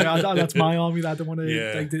model. Like that's my army that I don't want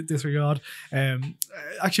to disregard.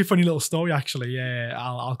 Actually, funny little story. Actually,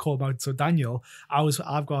 I'll call him out. So Daniel, I was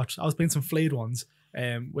playing some flayed ones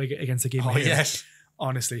against the game. Oh yes.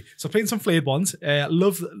 Honestly, so playing some flayed ones. I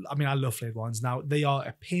love flayed ones. Now they are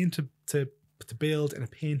a pain to build and a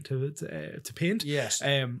pain to paint. Yes.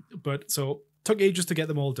 But so took ages to get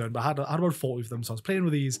them all done. But I had about 40 of them. So I was playing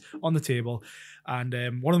with these on the table, and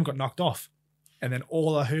one of them got knocked off, and then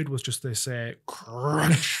all I heard was just this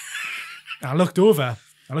crunch. And I looked over.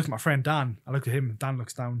 I looked at my friend Dan. I looked at him. Dan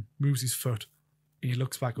looks down, moves his foot, and he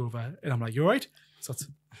looks back over, and I'm like, "You all right?" Starts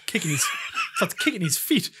kicking his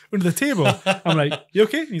feet under the table. I'm like, "You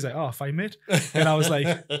okay?" And he's like, "Oh, fine, mate." And I was like,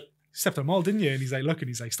 "Stepped on them all, didn't you?" And he's like, "Look," and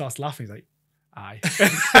he's like, starts laughing. He's like, "Aye."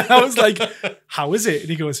 And I was like, "How is it?"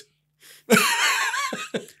 And he goes,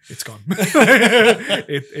 "It's gone." It's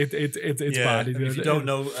bad. If you don't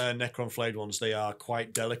know Necron flayed ones, they are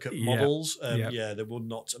quite delicate models. They would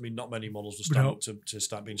not. I mean, not many models will stand up to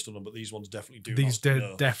start being stood on, but these ones definitely do.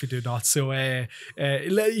 Definitely do not. So he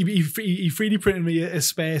 3D printed me a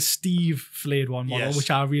spare Steve flayed one model,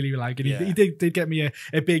 which I really like, and he did get me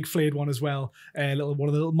a big flayed one as well, one of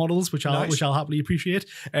the little models, which I'll happily appreciate.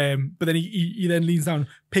 But then he then leans down,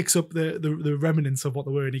 picks up the remnants of what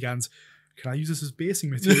they were, and he goes, "Can I use this as basing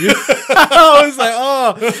material?" I was like,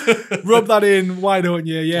 "Oh, rub that in. Why don't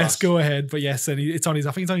you?" Yes, go ahead. But yes, and it's on his.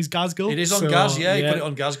 I think it's on his Gazgul. It is on Gaz. Yeah, he put it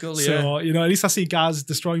on Gazgul. Yeah. So at least I see Gaz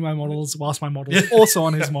destroying my models whilst my model's also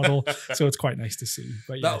on his model. So it's quite nice to see.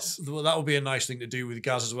 But that would be a nice thing to do with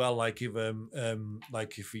Gaz as well. Like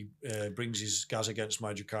if he brings his Gaz against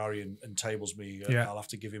my Drukhari and tables me, I'll have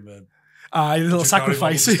to give him a little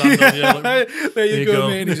sacrifice. There you go,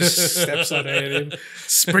 man. He just steps on it and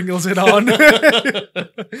sprinkles it on.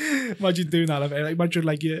 Imagine doing that. Imagine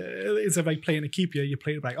instead of like playing to keep you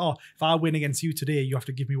play it like, "Oh, if I win against you today, you have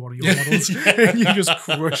to give me one of your models." And you just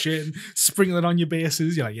crush it and sprinkle it on your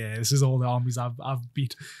bases. You're like, "Yeah, this is all the armies I've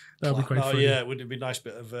beat." That would be quite funny. Yeah, wouldn't it be a nice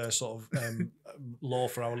bit of sort of lore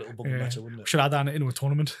for our little bubble meta, wouldn't it? Should add that into a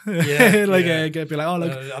tournament. Be like, "Oh,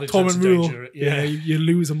 look, tournament rule. You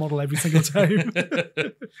lose a model every single time."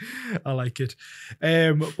 I like it.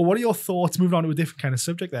 But what are your thoughts, moving on to a different kind of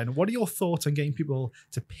subject then, what are your thoughts on getting people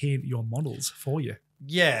to paint your models for you?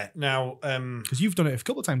 Yeah, now because you've done it a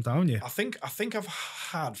couple of times, haven't you? I think I've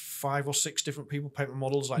had 5 or 6 different people paint my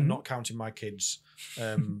models, like not counting my kids.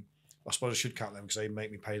 I suppose I should count them because they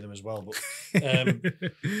make me pay them as well. But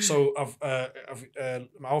so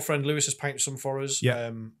my old friend Lewis has painted some for us. Yeah,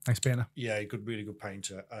 nice painter. Yeah, really good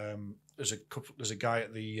painter. There's a guy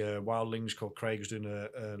at the Wildlings called Craig who's doing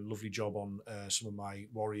a lovely job on some of my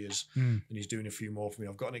warriors, and he's doing a few more for me.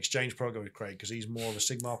 I've got an exchange program with Craig because he's more of a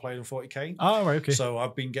Sigmar player than 40k. Oh, right, okay. So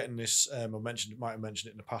I've been getting this. I might have mentioned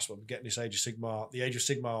it in the past, but I'm getting this Age of Sigmar. The Age of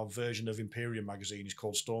Sigmar version of Imperium magazine is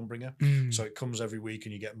called Stormbringer. So it comes every week,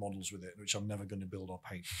 and you get models with it, which I'm never going to build or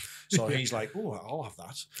paint. So he's like, "Oh, I'll have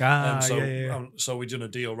that." So we're doing a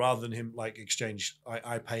deal rather than him like exchange.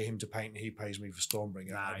 I pay him to paint, and he pays me for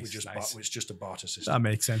Stormbringer. Nice. It's just a barter system. That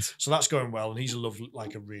makes sense. So that's going well, and he's a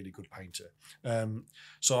really good painter.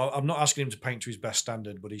 So I'm not asking him to paint to his best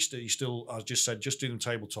standard, but he still. I just said just do them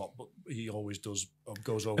tabletop, but he always goes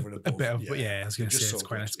over and above. I was going to say it's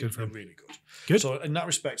quite good for him. Really good. So in that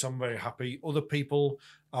respect, I'm very happy. Other people,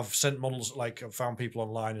 I've sent models, like I've found people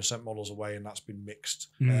online and sent models away, and that's been mixed,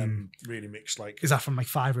 really mixed. Like, is that from like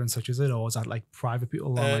Fiverr and such, is it, or is that like private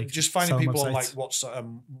people? Or like just finding people on like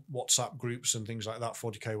WhatsApp groups and things like that,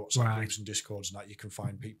 40k WhatsApp groups and Discords and that. You can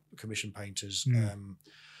find commission painters.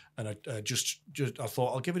 And I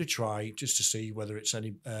thought I'll give it a try just to see whether it's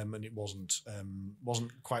any, and it wasn't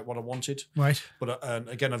quite what I wanted. Right. But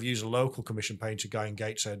again, I've used a local commission painter guy in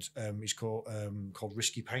Gateshead. He's called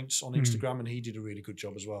Risky Paints on Instagram, and he did a really good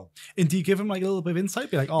job as well. And do you give him like a little bit of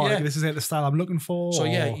insight? Be like, "Oh, this is the style I'm looking for." So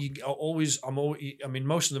I mean,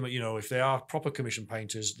 most of them, if they are proper commission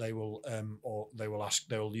painters, they will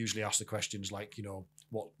usually ask the questions like,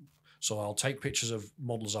 what. So I'll take pictures of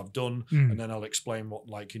models I've done, and then I'll explain what,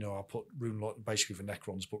 I'll put Runelord, basically for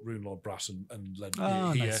Necrons, put Runelord brass and lead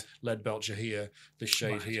here, nice. Lead belcher here, this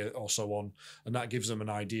shade here, or so on. And that gives them an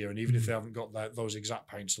idea. And even if they haven't got those exact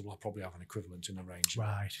paints, they'll probably have an equivalent in the range.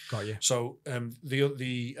 Right, got you. So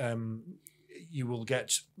you will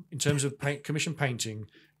get, in terms of commission painting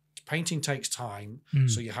takes time,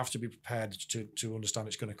 so you have to be prepared to understand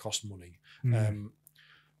it's going to cost money.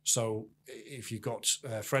 So if you've got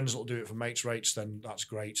friends that'll do it for mates rates, then that's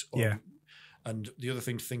great. And the other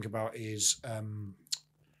thing to think about is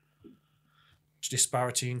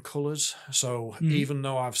disparity in colours. So even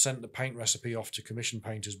though I've sent the paint recipe off to commission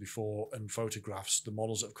painters before and photographs, the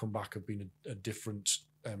models that have come back have been a different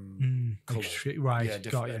colour. Right, yeah,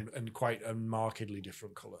 different, and quite a markedly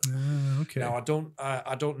different colour. Okay. Now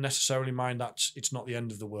I don't necessarily mind that it's not the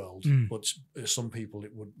end of the world, but some people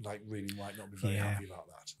it would really might not be very happy about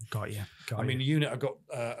that. Got you. I mean, the unit I've got,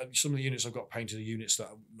 some of the units I've got painted are units that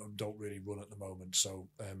don't really run at the moment, so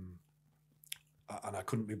and I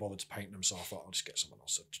couldn't be bothered to paint them, so I thought I'll just get someone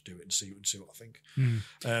else to do it and see what I think.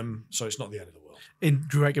 So it's not the end of the world. And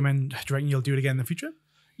do you reckon you'll do it again in the future?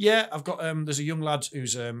 Yeah, I've got there's a young lad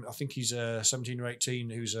who's I think he's 17 or 18,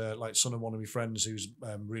 who's like son of one of my friends, who's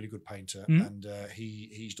a really good painter, and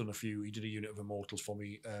he's done he did a unit of Immortals for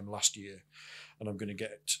me last year, and I'm gonna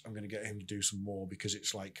get him to do some more, because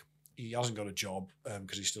it's like he hasn't got a job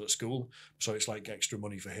because he's still at school, so it's like extra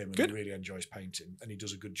money for him, and he really enjoys painting, and he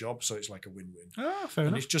does a good job, so it's like a win-win. Fair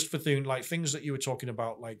enough. It's just for things that you were talking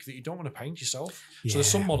about, like that you don't want to paint yourself. So there's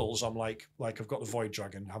some models I'm like I've got the Void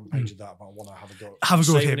Dragon, haven't painted that, but I want to have a go.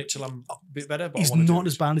 Saving it till I'm a bit better. But he's not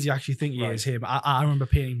as bad as you actually think he is. Him, I remember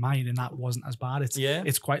painting mine, and that wasn't as bad.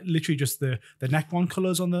 It's quite literally just the Necron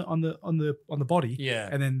colours on the body,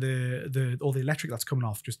 and then the all the electric that's coming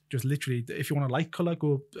off. Just literally, if you want a light colour,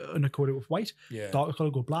 go undercoat it with white. Darker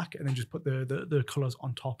colour, go black, and then just put the colours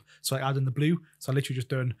on top. So I add in the blue. So I literally just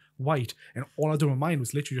done white, and all I done with mine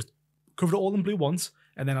was literally just covered it all in blue once,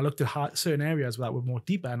 and then I looked at certain areas that were more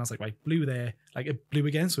deeper, and I was like, right, blue there, like a blue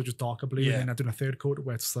again, so just darker blue, and then I've done a third coat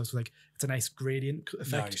where it's like it's a nice gradient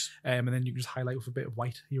effect, and then you can just highlight with a bit of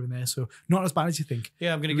white here and there, so not as bad as you think.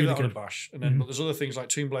 Yeah, I'm going to give that a bash, and then but there's other things like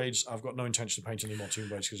Tomb Blades. I've got no intention of painting any more Tomb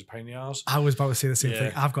Blades because of pain in the arse. I was about to say the same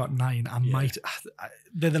thing. I've got 9.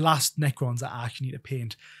 They're the last Necrons that I actually need to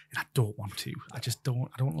paint, and I don't want to. I just don't.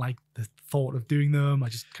 I don't like the thought of doing them. I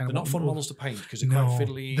just kind of. They're not fun models to paint because they're quite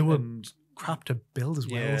fiddly. They were crap to build as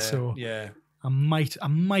well. So I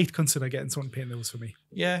might consider getting someone to paint those for me.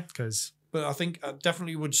 Yeah, but I think I would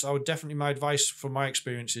definitely. My advice from my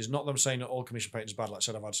experience is not that I'm saying that all commission painters are bad. Like I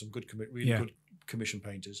said, I've had some good good commission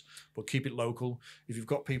painters, but keep it local. If you've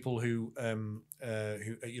got people who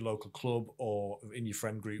at your local club or in your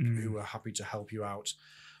friend group who are happy to help you out,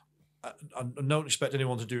 I don't expect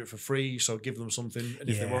anyone to do it for free, so give them something, and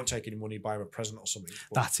if they won't take any money, buy them a present or something.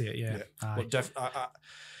 But, that's it. But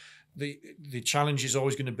the challenge is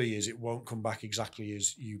always going to be it won't come back exactly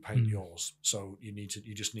as you paint yours, so you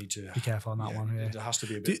just need to be careful on that one. There has to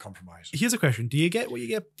be a bit of compromise. Here's a question: Do you get what you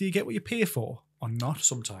get? Do you get what you pay for, or not?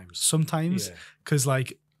 Sometimes, because I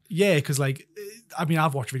mean,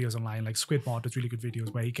 I've watched videos online, like Squidmod does really good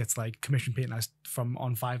videos where he gets like commission painters from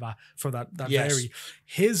on Fiverr for that vary.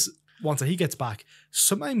 His ones that he gets back,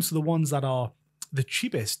 sometimes the ones that are the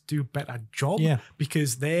cheapest do better job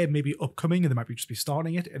because they're maybe upcoming and they might just be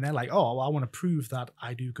starting it, and they're like, oh, well, I want to prove that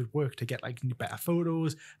I do good work to get like better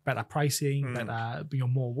photos, better pricing, better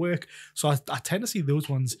more work. So I tend to see those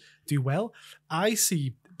ones do well. I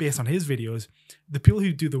see, based on his videos, the people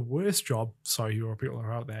who do the worst job, who are people that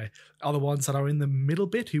are out there, are the ones that are in the middle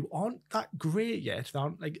bit who aren't that great yet. They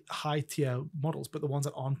aren't like high tier models, but the ones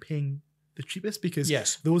that aren't paying the cheapest, because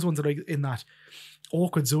those ones are like in that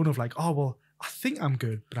awkward zone of like, oh, well, I think I'm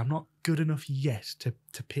good, but I'm not good enough yet to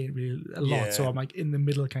paint really a lot. So I'm like in the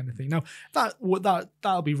middle kind of thing. Now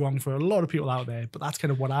that'll be wrong for a lot of people out there, but that's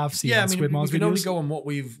kind of what I've seen. Yeah, I mean, we can only go on what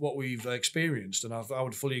we've experienced, and I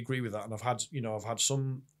would fully agree with that. And I've had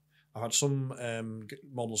some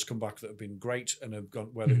models come back that have been great and have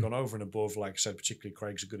gone where they've gone over and above. Like I said, particularly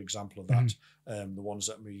Craig's a good example of that. The ones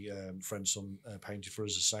that my friend's son painted for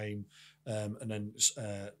us the same, and then.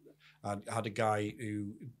 I had a guy who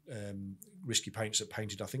Risky Paints that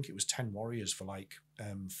painted, I think it was 10 Warriors for like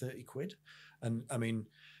 30 quid. And I mean,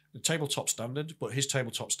 the tabletop standard, but his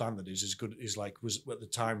tabletop standard is as good, was at the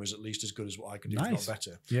time was at least as good as what I could do, if not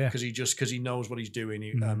better. Yeah. Because he knows what he's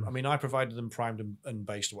doing. I mean, I provided them primed and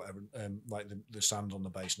based or whatever, like the sand on the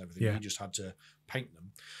base and everything. Yeah. He just had to paint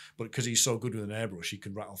them. But because he's so good with an airbrush, he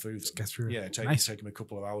can rattle through them. Get through. Yeah, take him a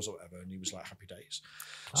couple of hours or whatever, and he was like happy days.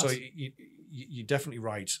 Class. So you're definitely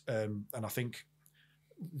right. And I think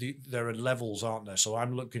there are levels, aren't there? So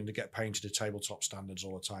I'm looking to get painted to tabletop standards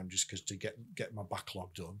all the time, just because to get my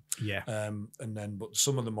backlog done. Yeah. But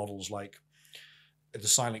some of the models, like the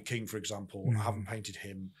Silent King, for example, I haven't painted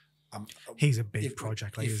him. he's a big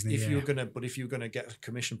project, like, isn't he? If you're gonna get a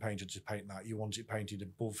commission painter to paint that, you want it painted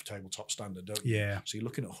above tabletop standard, don't you? Yeah. So you're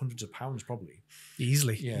looking at hundreds of pounds probably.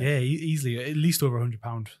 Easily. Yeah, easily. At least over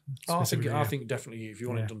 £100. I think definitely if you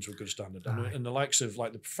want it done to a good standard, and the likes of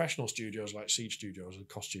like the professional studios like Siege Studios will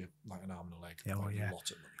cost you like an arm and a leg. Yeah, a lot of money.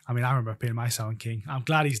 I mean, I remember painting my Silent King. I'm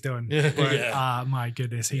glad he's done. But my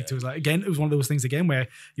goodness, he was like, again, it was one of those things again where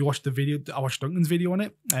you watched the video. I watched Duncan's video on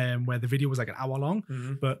it, where the video was like an hour long,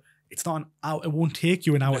 but it's not an hour. It won't take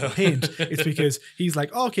you an hour to paint. It's because he's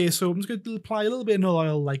like, okay, so I'm just going to apply a little bit of null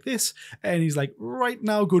oil like this, and he's like, right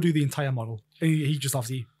now, go do the entire model. And he just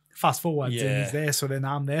obviously fast forwards and he's there. So then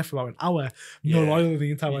I'm there for about an hour, null oil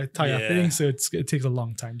the entire thing. So it takes a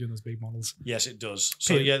long time doing those big models. Yes, it does.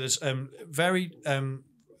 So there's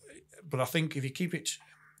but I think if you keep it,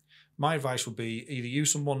 my advice would be either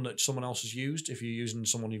use someone that someone else has used. If you're using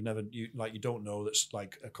someone you don't know, that's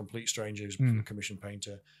like a complete stranger who's a commission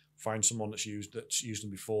painter, find someone that's used them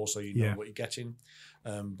before, so you know what you're getting.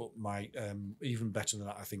 But even better than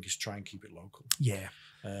that, I think, is try and keep it local. Yeah.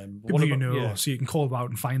 People so you can call them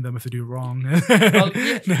out and find them if they do wrong.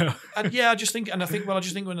 I just think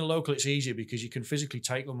when they're local, it's easier because you can physically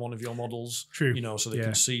take them one of your models. True. So they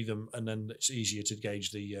can see them, and then it's easier to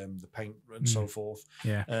gauge the paint and so forth.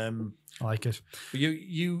 Yeah. I like it. But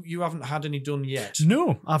you haven't had any done yet.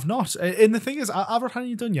 No, I've not. And the thing is, I've not had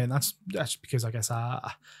any done yet, and that's because I guess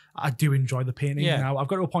I do enjoy the painting now. I've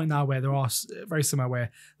got to a point now where there are very similar,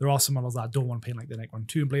 where there are some models that I don't want to paint, like the Necron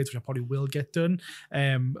Tomb Blades, which I probably will get done.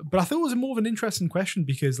 But I thought it was more of an interesting question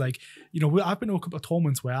because, like, I've been to a couple of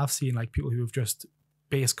tournaments where I've seen like people who have just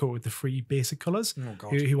base coated the 3 basic colors,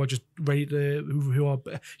 who are just ready to, who are,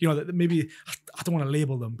 maybe, I don't want to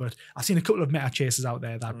label them, but I've seen a couple of meta chasers out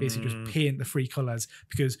there that basically just paint the 3 colors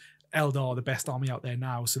because Eldar are the best army out there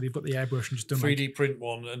now, so they've got the airbrush and just done 3D print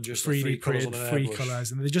one and just 3D print 3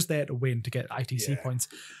 colors, and they're just there to win to get ITC points.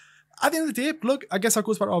 At the end of the day, look, I guess that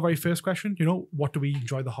goes back to our very first question. What do we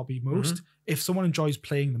enjoy the hobby most? If someone enjoys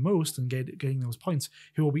playing the most and getting those points,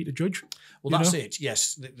 who are we to judge? Well, that's it.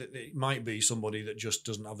 Yes, it might be somebody that just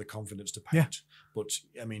doesn't have the confidence to paint. But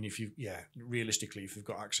I mean, realistically, if you've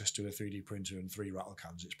got access to a 3D printer and 3 rattle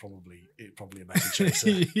cans, it's probably a meta chaser.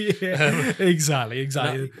 Exactly.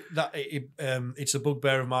 It's a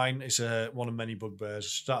bugbear of mine. It's one of many bugbears.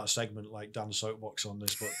 Start a segment like Dan's soapbox on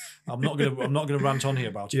this, but I'm not gonna rant on here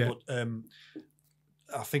about it. But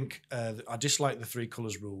I think I dislike the 3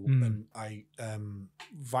 colors rule, and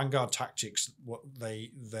Vanguard Tactics,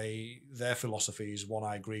 their philosophy is one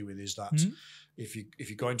I agree with, is that if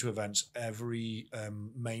you go into events, every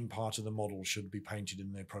main part of the model should be painted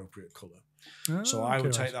in the appropriate color. So I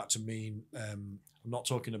would take that to mean I'm not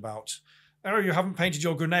talking about, you haven't painted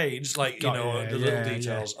your grenades, like the little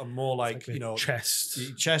details. I'm more like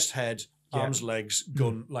chest, head, arms, legs,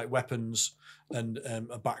 gun, like weapons, and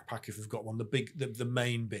a backpack if we've got one. The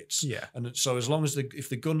main bits. Yeah. And so as long as if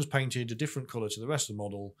the gun's painted a different color to the rest of the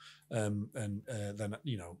model, then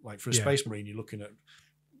like for a Space Marine, you're looking at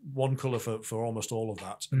one color for almost all of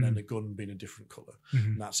that, and then the gun being a different color,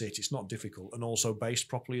 and that's it. It's not difficult, and also based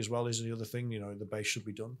properly as well is the other thing. The base should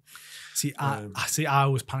be done. I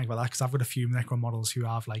always panic about that because I've got a few Necron models who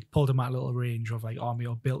I've like pulled in my little range of like army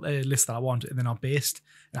or built a list that I want, and then are based,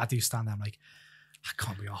 and I do stand there, I'm like, I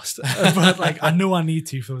can't be asked, but like I know I need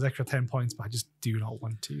to for those extra 10 points, but I just do not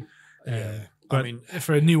want to. But I mean,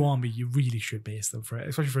 for a new army, you really should base them for it,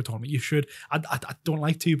 especially for a tournament. You should. I don't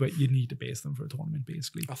like to, but you need to base them for a tournament,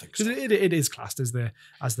 basically. I think so. It is classed as the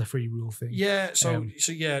free rule thing. Yeah.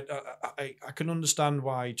 I can understand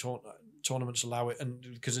why tournaments allow it, and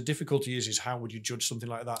because the difficulty is how would you judge something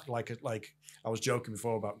like that? Like I was joking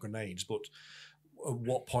before about grenades, but at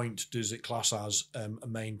what point does it class as a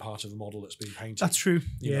main part of the model that's been painted? That's true.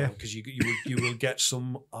 Because you will get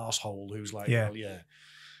some arsehole who's like,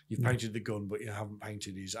 you've painted the gun, but you haven't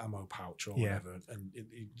painted his ammo pouch or whatever, and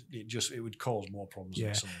it would cause more problems.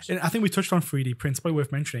 Yeah, and I think we touched on 3D prints. Probably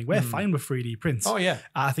worth mentioning. We're fine with 3D prints. Oh yeah,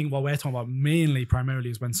 I think what we're talking about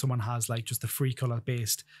primarily is when someone has like just a 3 color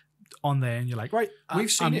based on there, and you're like, right,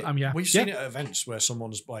 we've seen it at events where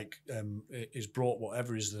someone's like is brought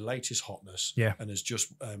whatever is the latest hotness, and has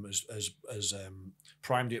just as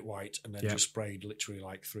primed it white and then just sprayed literally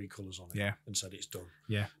like 3 colors on it, and said it's done.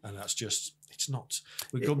 Yeah, and that's just. It's not.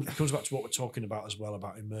 It comes back to what we're talking about as well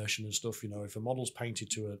about immersion and stuff. If a model's painted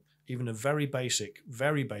to even a very basic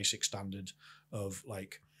standard of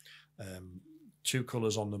like 2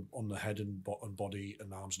 colours on the head and body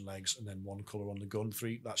and arms and legs, and then 1 colour on the gun.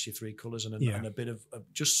 That's your 3 colours, and a bit of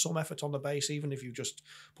just some effort on the base, even if you just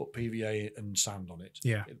put PVA and sand on it.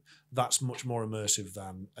 Yeah, that's much more immersive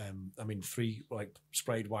than 3 like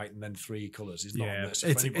sprayed white and then 3 colours is not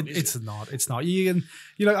immersive for anybody, it's not. You can,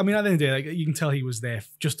 I mean, at the end of the day, like, you can tell he was there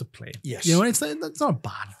just to play. Yes, and it's not a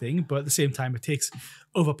bad thing, but at the same time, it takes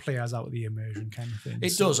other players out of the immersion kind of thing.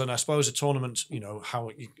 It does, and I suppose a tournament,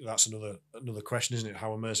 that's another question, isn't it?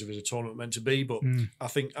 How immersive is a tournament meant to be? But I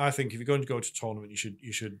think if you're going to go to a tournament,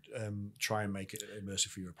 you should try and make it immersive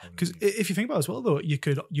for your opponent. Because if you think about it as well, though,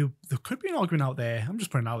 there could be an argument out there. I'm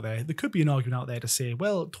just putting it out there. There could be an argument out there to say,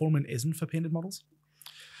 well, tournament isn't for painted models,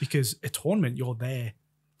 because a tournament, you're there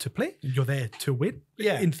to play, you're there to win.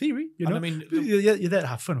 Yeah, in theory, And I mean, you're there to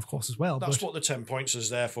have fun, of course, as well. That's what the 10 points is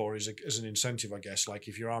there for, is an incentive, I guess. Like,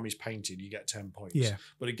 if your army's painted, you get 10 points. Yeah.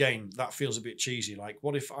 But again, that feels a bit cheesy. Like,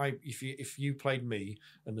 what if you played me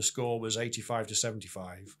and the score was 85 to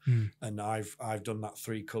 75, and I've done that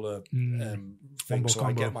 3 colour thing, so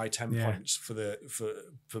combo. I get my 10 points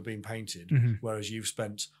for being painted, whereas you've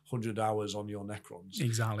spent 100 hours on your Necrons.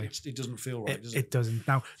 Exactly. It doesn't feel right, does it? It doesn't.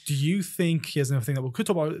 Now, do you think, here's another thing that we could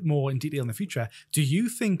talk about more in detail in the future, do you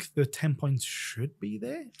think the 10 points should be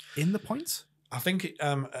there in the points? I think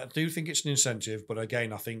I do think it's an incentive, but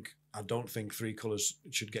again, I don't think 3 colours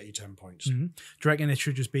should get you 10 points. Do you reckon it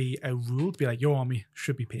should just be a rule to be like, your army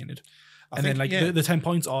should be painted? The 10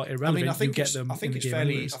 points are irrelevant. I think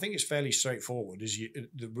it's fairly straightforward. Is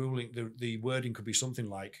the wording could be something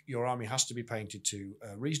like, your army has to be painted to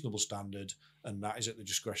a reasonable standard, and that is at the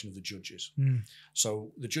discretion of the judges.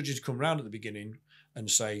 So the judges come round at the beginning and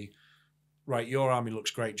say, right, your army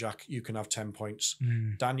looks great, Jack. You can have 10 points.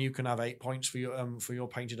 Dan, you can have 8 points for your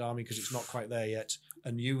painted army because it's not quite there yet.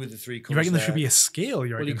 And you with the 3 colours. You reckon there should be a scale?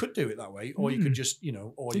 Well, you could do it that way, or you could just,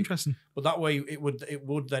 interesting. But that way, it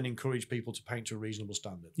would then encourage people to paint to a reasonable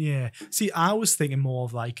standard. Yeah. See, I was thinking more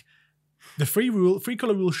of like the free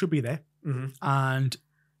colour rule should be there, and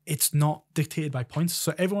it's not dictated by points.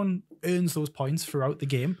 So everyone earns those points throughout the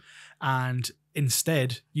game, and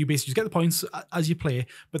instead, you basically just get the points as you play,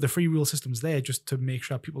 but the free rule system's there just to make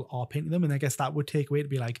sure people are painting them. And I guess that would take away to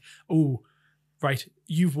be like, oh, right,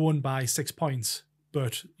 you've won by 6 points,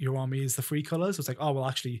 but your army is the free colours. It's like, oh, well,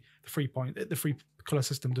 actually, the free colour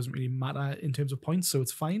system doesn't really matter in terms of points, so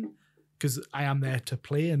it's fine because I am there to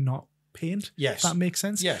play and not paint. Yes. If that makes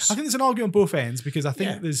sense. Yes. I think there's an argument on both ends, because I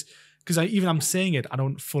think even I'm saying it, I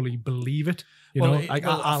don't fully believe it.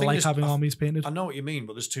 I like having armies painted. I know what you mean,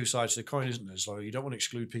 but there's 2 sides to the coin, isn't there? So you don't want to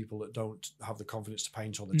exclude people that don't have the confidence to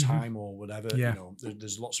paint or the time or whatever. Yeah.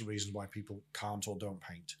 There's lots of reasons why people can't or don't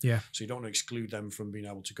paint. Yeah. So you don't want to exclude them from being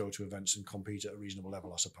able to go to events and compete at a reasonable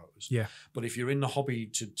level, I suppose. Yeah. But if you're in the hobby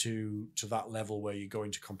to that level where you're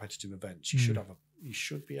going to competitive events, you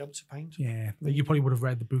should be able to paint. Yeah. Like, you probably would have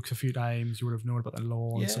read the books a few times. You would have known about the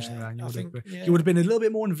law and such like that. You would have been a little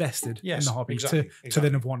bit more invested in the hobby to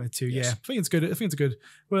then have wanted to. Yes. Yeah. I think it's good.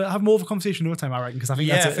 We'll have more of a conversation another time, I reckon, because I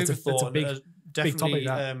think that's a big topic.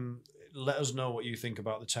 Let us know what you think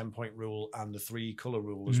about the 10-point rule and the 3 colour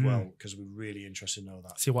rule as well, because we're really interested to know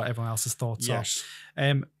that. See what everyone else's thoughts are.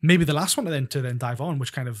 Maybe the last one to then dive on,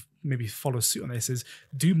 which kind of maybe follows suit on this, is,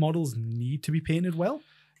 do models need to be painted well?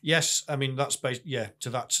 Yes, I mean that's based. Yeah, to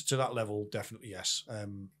that level, definitely yes.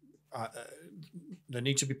 They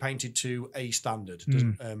need to be painted to a standard,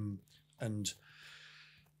 and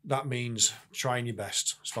that means trying your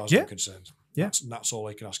best, as far as I'm concerned. Yeah, that's all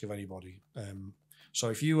I can ask of anybody. So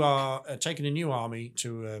if you are taking a new army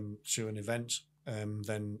to an event,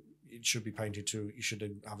 then it should be painted to. You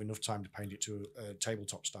should have enough time to paint it to a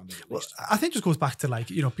tabletop standard. At least. I think it just goes back to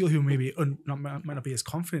people who maybe might not be as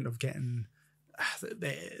confident of getting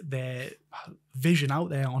their vision out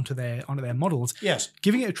there onto their models. Yes,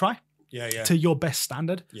 giving it a try. Yeah. To your best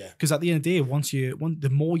standard. Yeah. Because at the end of the day, the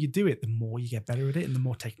more you do it, the more you get better at it, and the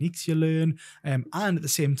more techniques you learn. And at the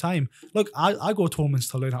same time, look, I go to tournaments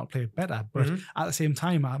to learn how to play better. But at the same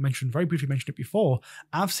time, very briefly mentioned it before,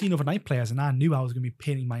 I've seen other knight players, and I knew I was going to be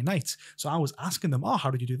painting my knights. So I was asking them, oh,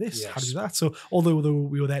 how did you do this? Yes. How did you do that? So although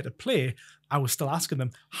we were there to play, I was still asking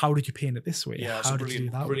them, how did you paint it this way? Yeah, how it's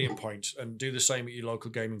a brilliant point. And do the same at your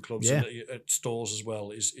local gaming clubs and at stores as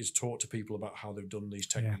well, is taught to people about how they've done these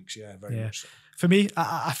techniques. Yeah, very much so. For me,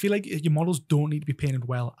 I feel like your models don't need to be painted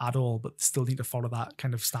well at all, but still need to follow that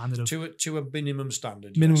kind of standard of to a minimum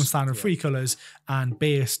standard. Standard, 3 colours and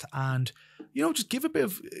based, and just give a bit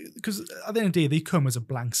of, because at the end of the day, they come as a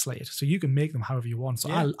blank slate, so you can make them however you want. So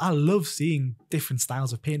I love seeing different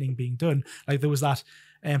styles of painting being done. Like there was that.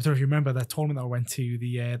 I don't know if you remember that tournament that I went to,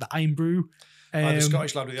 the Iron Brew The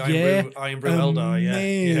Scottish lad with the Iron Brew Eldar.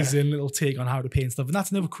 Amazing little take on how to paint stuff. And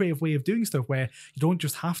that's another creative way of doing stuff where you don't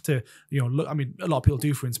just have to, look, I mean, a lot of people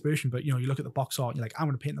do for inspiration, but, you look at the box art and you're like, I'm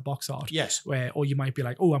going to paint the box art. Yes. Or you might be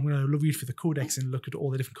like, oh, I'm going to read through the codex and look at all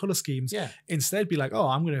the different color schemes. Yeah. Instead, be like, oh,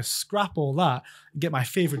 I'm going to scrap all that and get my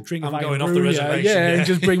favorite drink of Iron Brew. Off the reservation. And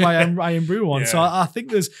just bring my Iron Brew on. Yeah. So I think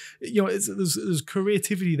there's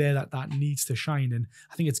creativity there that needs to shine. And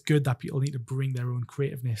I think it's good that people need to bring their own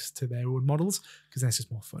creativeness to their own models because then it's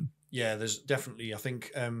just more fun. Yeah, there's definitely, I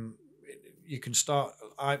think you can start,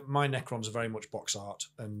 my Necrons are very much box art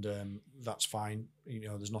and that's fine.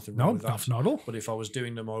 There's nothing wrong with that. No, not at all. But if I was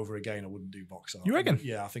doing them over again, I wouldn't do box art. You reckon?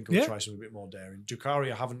 Yeah, I think I would try something a bit more daring.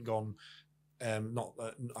 Drukhari, I haven't gone I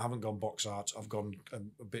haven't gone box art. I've gone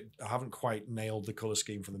a bit. I haven't quite nailed the color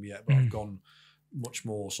scheme for them yet, but I've gone much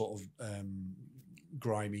more sort of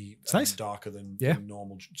grimy, nice. Darker than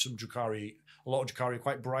normal. Some Drukhari, a lot of Drukhari are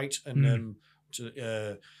quite bright and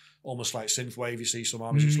almost like synthwave. You see some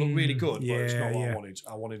armies which look really good, but it's not what I wanted.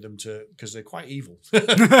 I wanted them to, because they're quite evil. So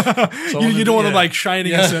you don't want them like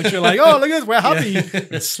shining and such. You're like, oh, look at this, we're happy.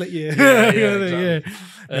 Let's slit you. Exactly.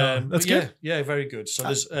 No, that's good. Yeah, very good. So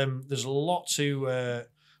there's a lot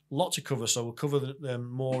to cover. So we'll cover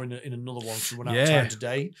more in another one to run out of time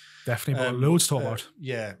today. Definitely, but loads to talk about.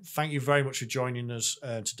 Yeah, thank you very much for joining us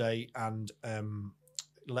today, and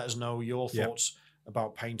let us know your thoughts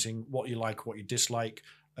about painting, what you like, what you dislike.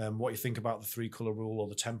 What you think about the 3-color rule or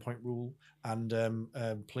the 10-point rule, and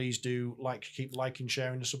please do keep liking,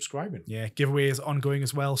 sharing, and subscribing. Yeah, giveaways ongoing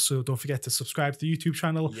as well, so don't forget to subscribe to the YouTube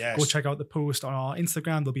channel. Yes. Go check out the post on our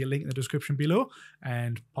Instagram. There'll be a link in the description below.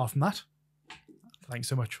 And apart from that, thanks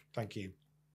so much. Thank you.